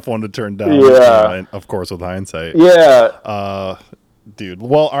 that's a tough one to turn down. Yeah, of course, with hindsight. Yeah. Dude.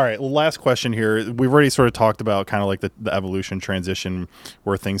 Well, all right. Last question here. We've already sort of talked about kind of like the evolution transition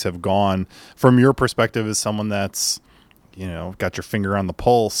where things have gone. From your perspective, as someone that's got your finger on the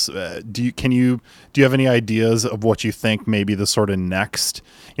pulse, do you have any ideas of what you think maybe the sort of next,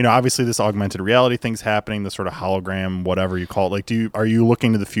 obviously this augmented reality thing's happening, the sort of hologram, whatever you call it, like are you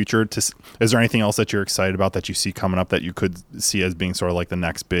looking to the future is there anything else that you're excited about that you see coming up that you could see as being sort of like the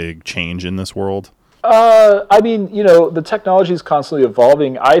next big change in this world? The technology is constantly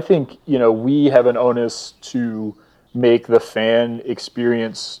evolving. I think, we have an onus to make the fan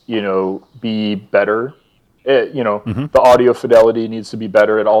experience, be better. The audio fidelity needs to be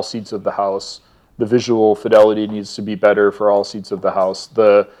better at all seats of the house. The visual fidelity needs to be better for all seats of the house.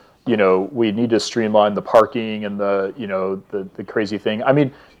 We need to streamline the parking and the crazy thing. I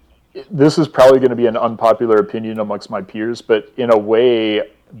mean, this is probably going to be an unpopular opinion amongst my peers, but in a way,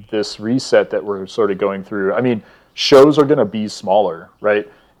 this reset that we're sort of going through, I mean, shows are going to be smaller,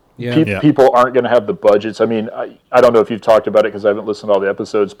 right? Yeah. People aren't going to have the budgets. I mean, I don't know if you've talked about it because I haven't listened to all the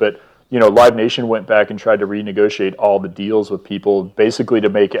episodes, but Live Nation went back and tried to renegotiate all the deals with people, basically to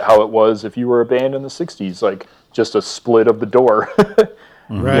make it how it was if you were a band in the '60s, like just a split of the door.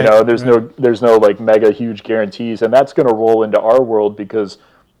 Right. There's no like mega huge guarantees, and that's going to roll into our world because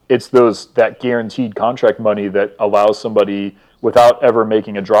it's that guaranteed contract money that allows somebody without ever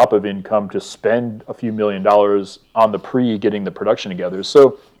making a drop of income to spend a few $1 million on the getting the production together.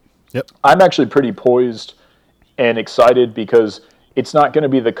 So I'm actually pretty poised and excited because it's not going to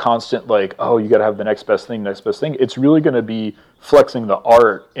be the constant like, oh, you got to have the next best thing. It's really going to be flexing the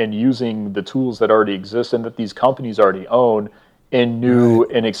art and using the tools that already exist and that these companies already own in new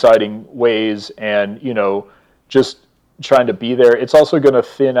and exciting ways, and just trying to be there. It's also going to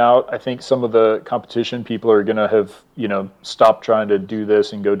thin out, I think, some of the competition. People are going to have stopped trying to do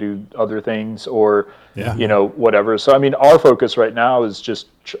this and go do other things, or whatever. So I mean, our focus right now is just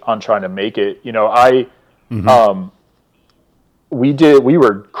on trying to make it. We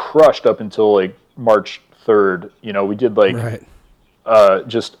were crushed up until like March 3rd. We did like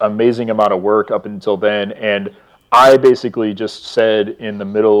just amazing amount of work up until then, and I basically just said in the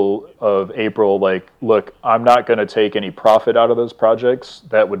middle of April, like, look, I'm not going to take any profit out of those projects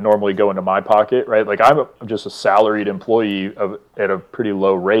that would normally go into my pocket, right? Like, I'm just a salaried employee at a pretty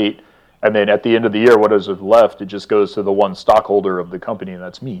low rate. And then at the end of the year, what is left, it just goes to the one stockholder of the company, and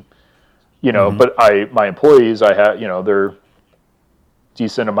that's me. But my employees, they're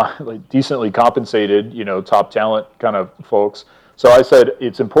decently compensated, top talent kind of folks. So I said,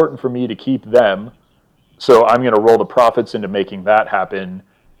 it's important for me to keep them. So I'm going to roll the profits into making that happen.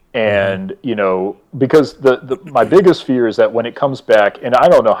 And, because my biggest fear is that when it comes back, and I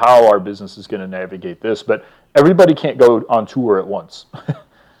don't know how our business is going to navigate this, but everybody can't go on tour at once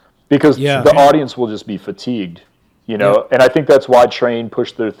because the audience will just be fatigued, and I think that's why Train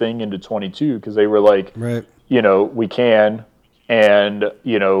pushed their thing into 22, because they were like, we can. And,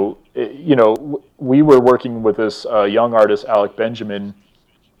 we were working with this young artist, Alec Benjamin,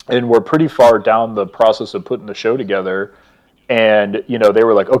 and we're pretty far down the process of putting the show together. And, they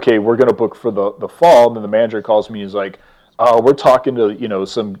were like, okay, we're going to book for the fall. And then the manager calls me and he's like, we're talking to,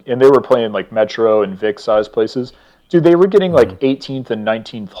 some, and they were playing like Metro and Vic size places. Dude, they were getting like 18th and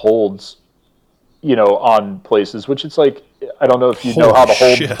 19th holds, on places, which it's like, I don't know if you know how the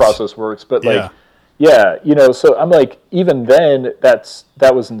hold process works, but so I'm like, even then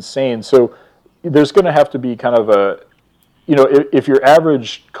that was insane. So there's going to have to be kind of a, if your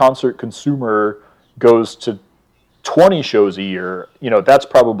average concert consumer goes to 20 shows a year, that's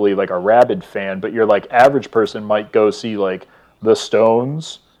probably like a rabid fan, but your like average person might go see like the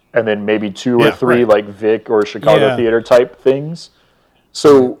Stones and then maybe two or three like Vic or Chicago Theater type things.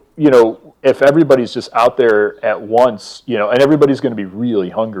 So, if everybody's just out there at once, and everybody's going to be really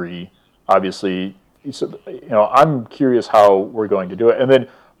hungry, obviously, so, I'm curious how we're going to do it. And then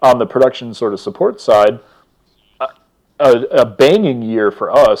on the production sort of support side, a banging year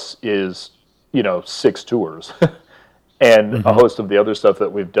for us is, 6 tours and a host of the other stuff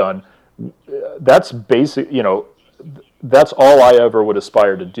that we've done. That's basic, that's all I ever would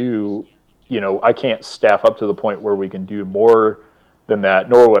aspire to do. I can't staff up to the point where we can do more than that,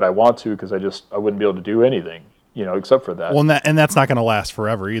 nor would I want to, because I wouldn't be able to do anything, except for that. Well, and that's not going to last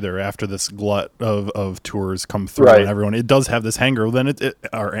forever either. After this glut of tours come through, and everyone, it does have this hunger. Then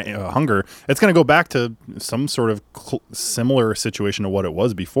hunger. It's going to go back to some sort of similar situation to what it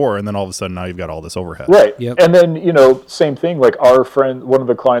was before, and then all of a sudden now you've got all this overhead. Right. Yep. And then same thing. Like our friend, one of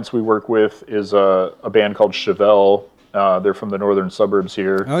the clients we work with is a band called Chevelle. They're from the northern suburbs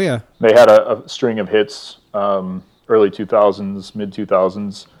here. Oh yeah. They had a string of hits, early 2000s, mid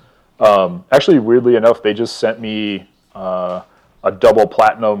 2000s. Actually, weirdly enough, they just sent me a double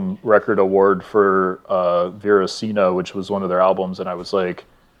platinum record award for Viracina, which was one of their albums, and I was like,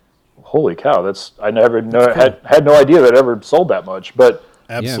 "Holy cow! I never had no idea that it ever sold that much." But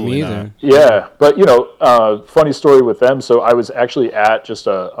absolutely me either. Yeah, but funny story with them. So I was actually at just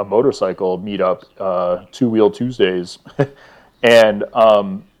a motorcycle meetup, Two Wheel Tuesdays, and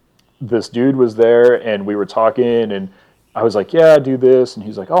this dude was there, and we were talking, and I was like, yeah, I do this. And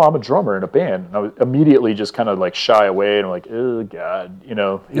he's like, oh, I'm a drummer in a band. And I was immediately just kind of like shy away. And I'm like, oh, God,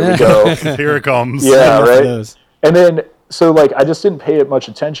 here we go. Here it comes. Yeah, right? And then, so like, I just didn't pay it much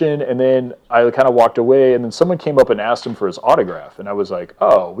attention. And then I kind of walked away. And then someone came up and asked him for his autograph. And I was like,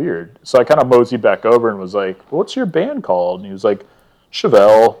 oh, weird. So I kind of moseyed back over and was like, what's your band called? And he was like,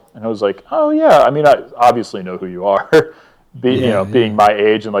 Chevelle. And I was like, oh, yeah. I mean, I obviously know who you are. Being my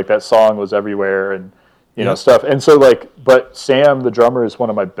age, and like that song was everywhere, and stuff. And so but Sam, the drummer, is one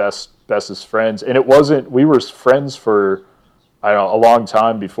of my bestest friends, and we were friends for, I don't know, a long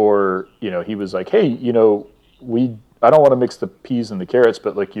time before, he was like, hey, I don't want to mix the peas and the carrots,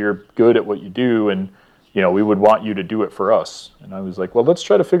 but like you're good at what you do, and we would want you to do it for us. And I was like, well, let's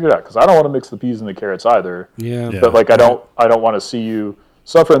try to figure it out, because I don't want to mix the peas and the carrots either. Yeah. But like I don't want to see you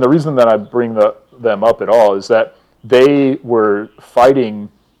suffer. And the reason that I bring them up at all is that they were fighting.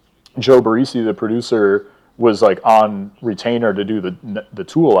 Joe Barresi, the producer, was like on retainer to do the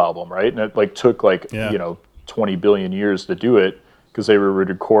Tool album, right? And it like took 20 billion years to do it, because they would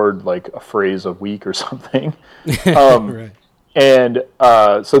record like a phrase a week or something. Right. And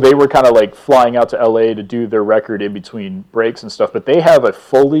so they were kind of like flying out to LA to do their record in between breaks and stuff. But they have a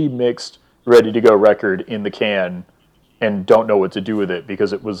fully mixed, ready to go record in the can and don't know what to do with it,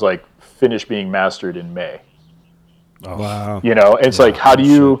 because it was like finished being mastered in May. Oh. Wow. It's like, how do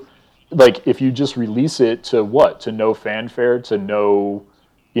you, like, if you just release it to what? To no fanfare, to no,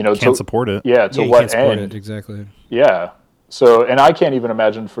 can't support it. Yeah, to you what can't support end? it, exactly. Yeah. So, and I can't even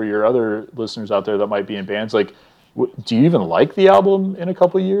imagine for your other listeners out there that might be in bands, like, do you even like the album in a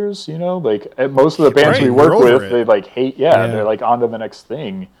couple of years? Like at most of the bands we work with, they like hate. Yeah, they're like on to the next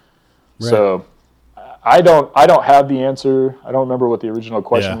thing. Right. So, I don't have the answer. I don't remember what the original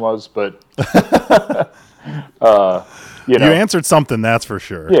question was, but you answered something, that's for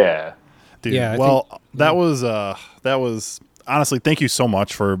sure. Yeah. Dude, that was honestly, thank you so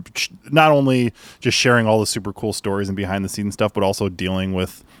much for not only just sharing all the super cool stories and behind the scenes stuff, but also dealing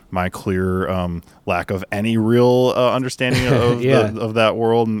with my clear lack of any real understanding of of that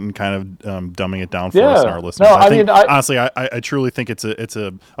world, and kind of dumbing it down for us and our listeners. No, honestly, I truly think it's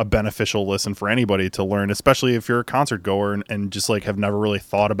a beneficial listen for anybody to learn, especially if you're a concert goer and just like have never really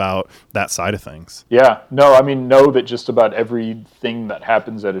thought about that side of things. Yeah, no, I mean, know that just about everything that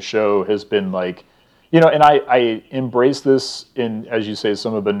happens at a show has been like, and I embrace this in, as you say,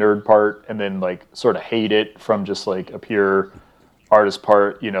 some of the nerd part, and then like sort of hate it from just like a pure artist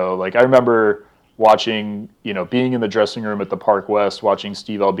part. Like I remember watching, being in the dressing room at the Park West, watching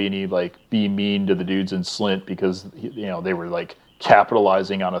Steve Albini like be mean to the dudes in Slint because they were like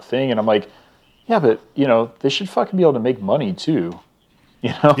capitalizing on a thing, and I'm like, yeah, but they should fucking be able to make money too.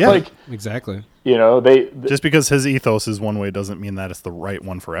 Like exactly. They just because his ethos is one way doesn't mean that it's the right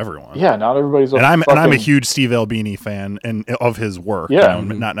one for everyone. Yeah, not everybody's. And I'm a huge Steve Albini fan and of his work. Yeah,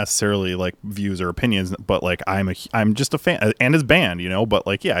 not necessarily like views or opinions, but like I'm just a fan, and his band. But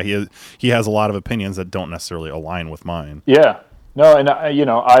like he has a lot of opinions that don't necessarily align with mine. Yeah, no, and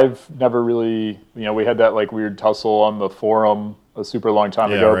I've never really we had that like weird tussle on the forum a super long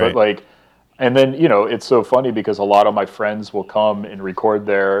time ago, right. But like, and then it's so funny because a lot of my friends will come and record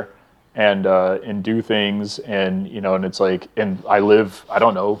there. And do things, and and it's like, and I live, I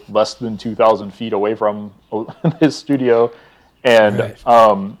don't know, less than 2,000 feet away from this studio, and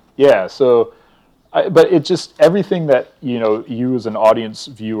right. So, but it just, everything that you as an audience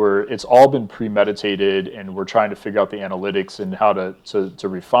viewer, it's all been premeditated, and we're trying to figure out the analytics and how to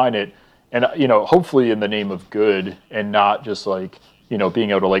refine it, and hopefully in the name of good, and not just like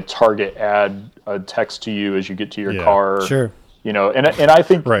being able to like target add a text to you as you get to your car. Sure. And I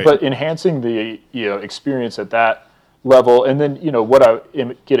think, right. But enhancing the experience at that level, and then what I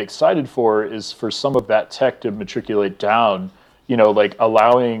get excited for is for some of that tech to matriculate down. Like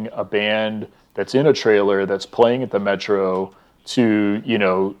allowing a band that's in a trailer that's playing at the Metro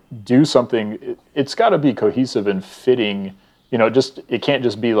to do something. It's got to be cohesive and fitting. It can't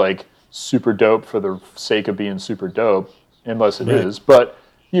just be like super dope for the sake of being super dope, unless it is. But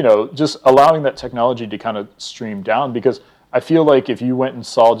just allowing that technology to kind of stream down, because I feel like if you went and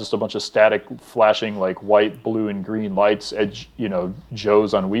saw just a bunch of static flashing like white, blue, and green lights at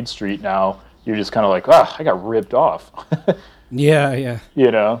Joe's on Weed Street now, you're just kind of like, I got ripped off. Yeah.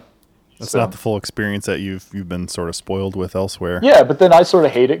 That's not the full experience that you've been sort of spoiled with elsewhere. Yeah, but then I sort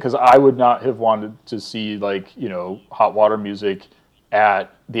of hate it because I would not have wanted to see like hot water music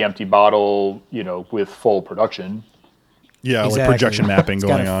at the Empty Bottle, with full production. Yeah, exactly. Like projection mapping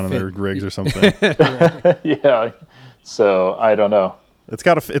going on in their rigs or something. Yeah. So I don't know. It's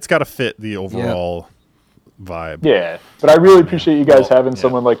got to fit the overall vibe. Yeah, but I really appreciate you guys having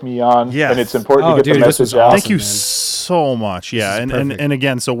someone like me on. Yeah, and it's important to get the message out. Thank you so much. Yeah, and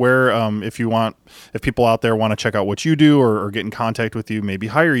again, so where if people out there want to check out what you do or get in contact with you, maybe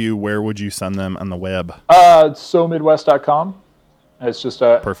hire you, where would you send them on the web? SoMidwest.com. It's just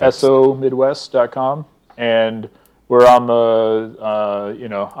SOMidwest.com, and we're on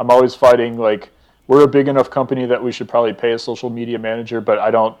the I'm always fighting like. We're a big enough company that we should probably pay a social media manager, but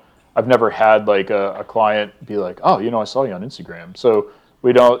I've never had like a client be like, oh, I saw you on Instagram. So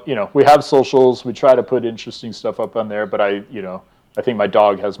we don't, we have socials. We try to put interesting stuff up on there, but I think my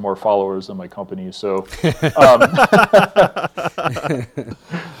dog has more followers than my company. So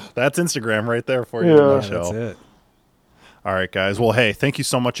that's Instagram right there for you. Yeah, that's it. All right, guys. Well, hey, thank you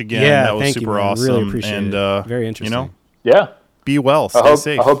so much again. Yeah, that was thank you, super man. awesome. Really appreciate and, it. Very interesting. You know, Yeah. be well. Stay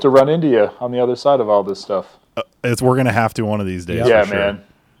safe. I hope to run into you on the other side of all this stuff. We're gonna have to one of these days. Yep. Yeah, for sure. man.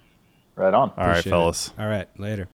 Right on. All right, Appreciate it. fellas. All right, later.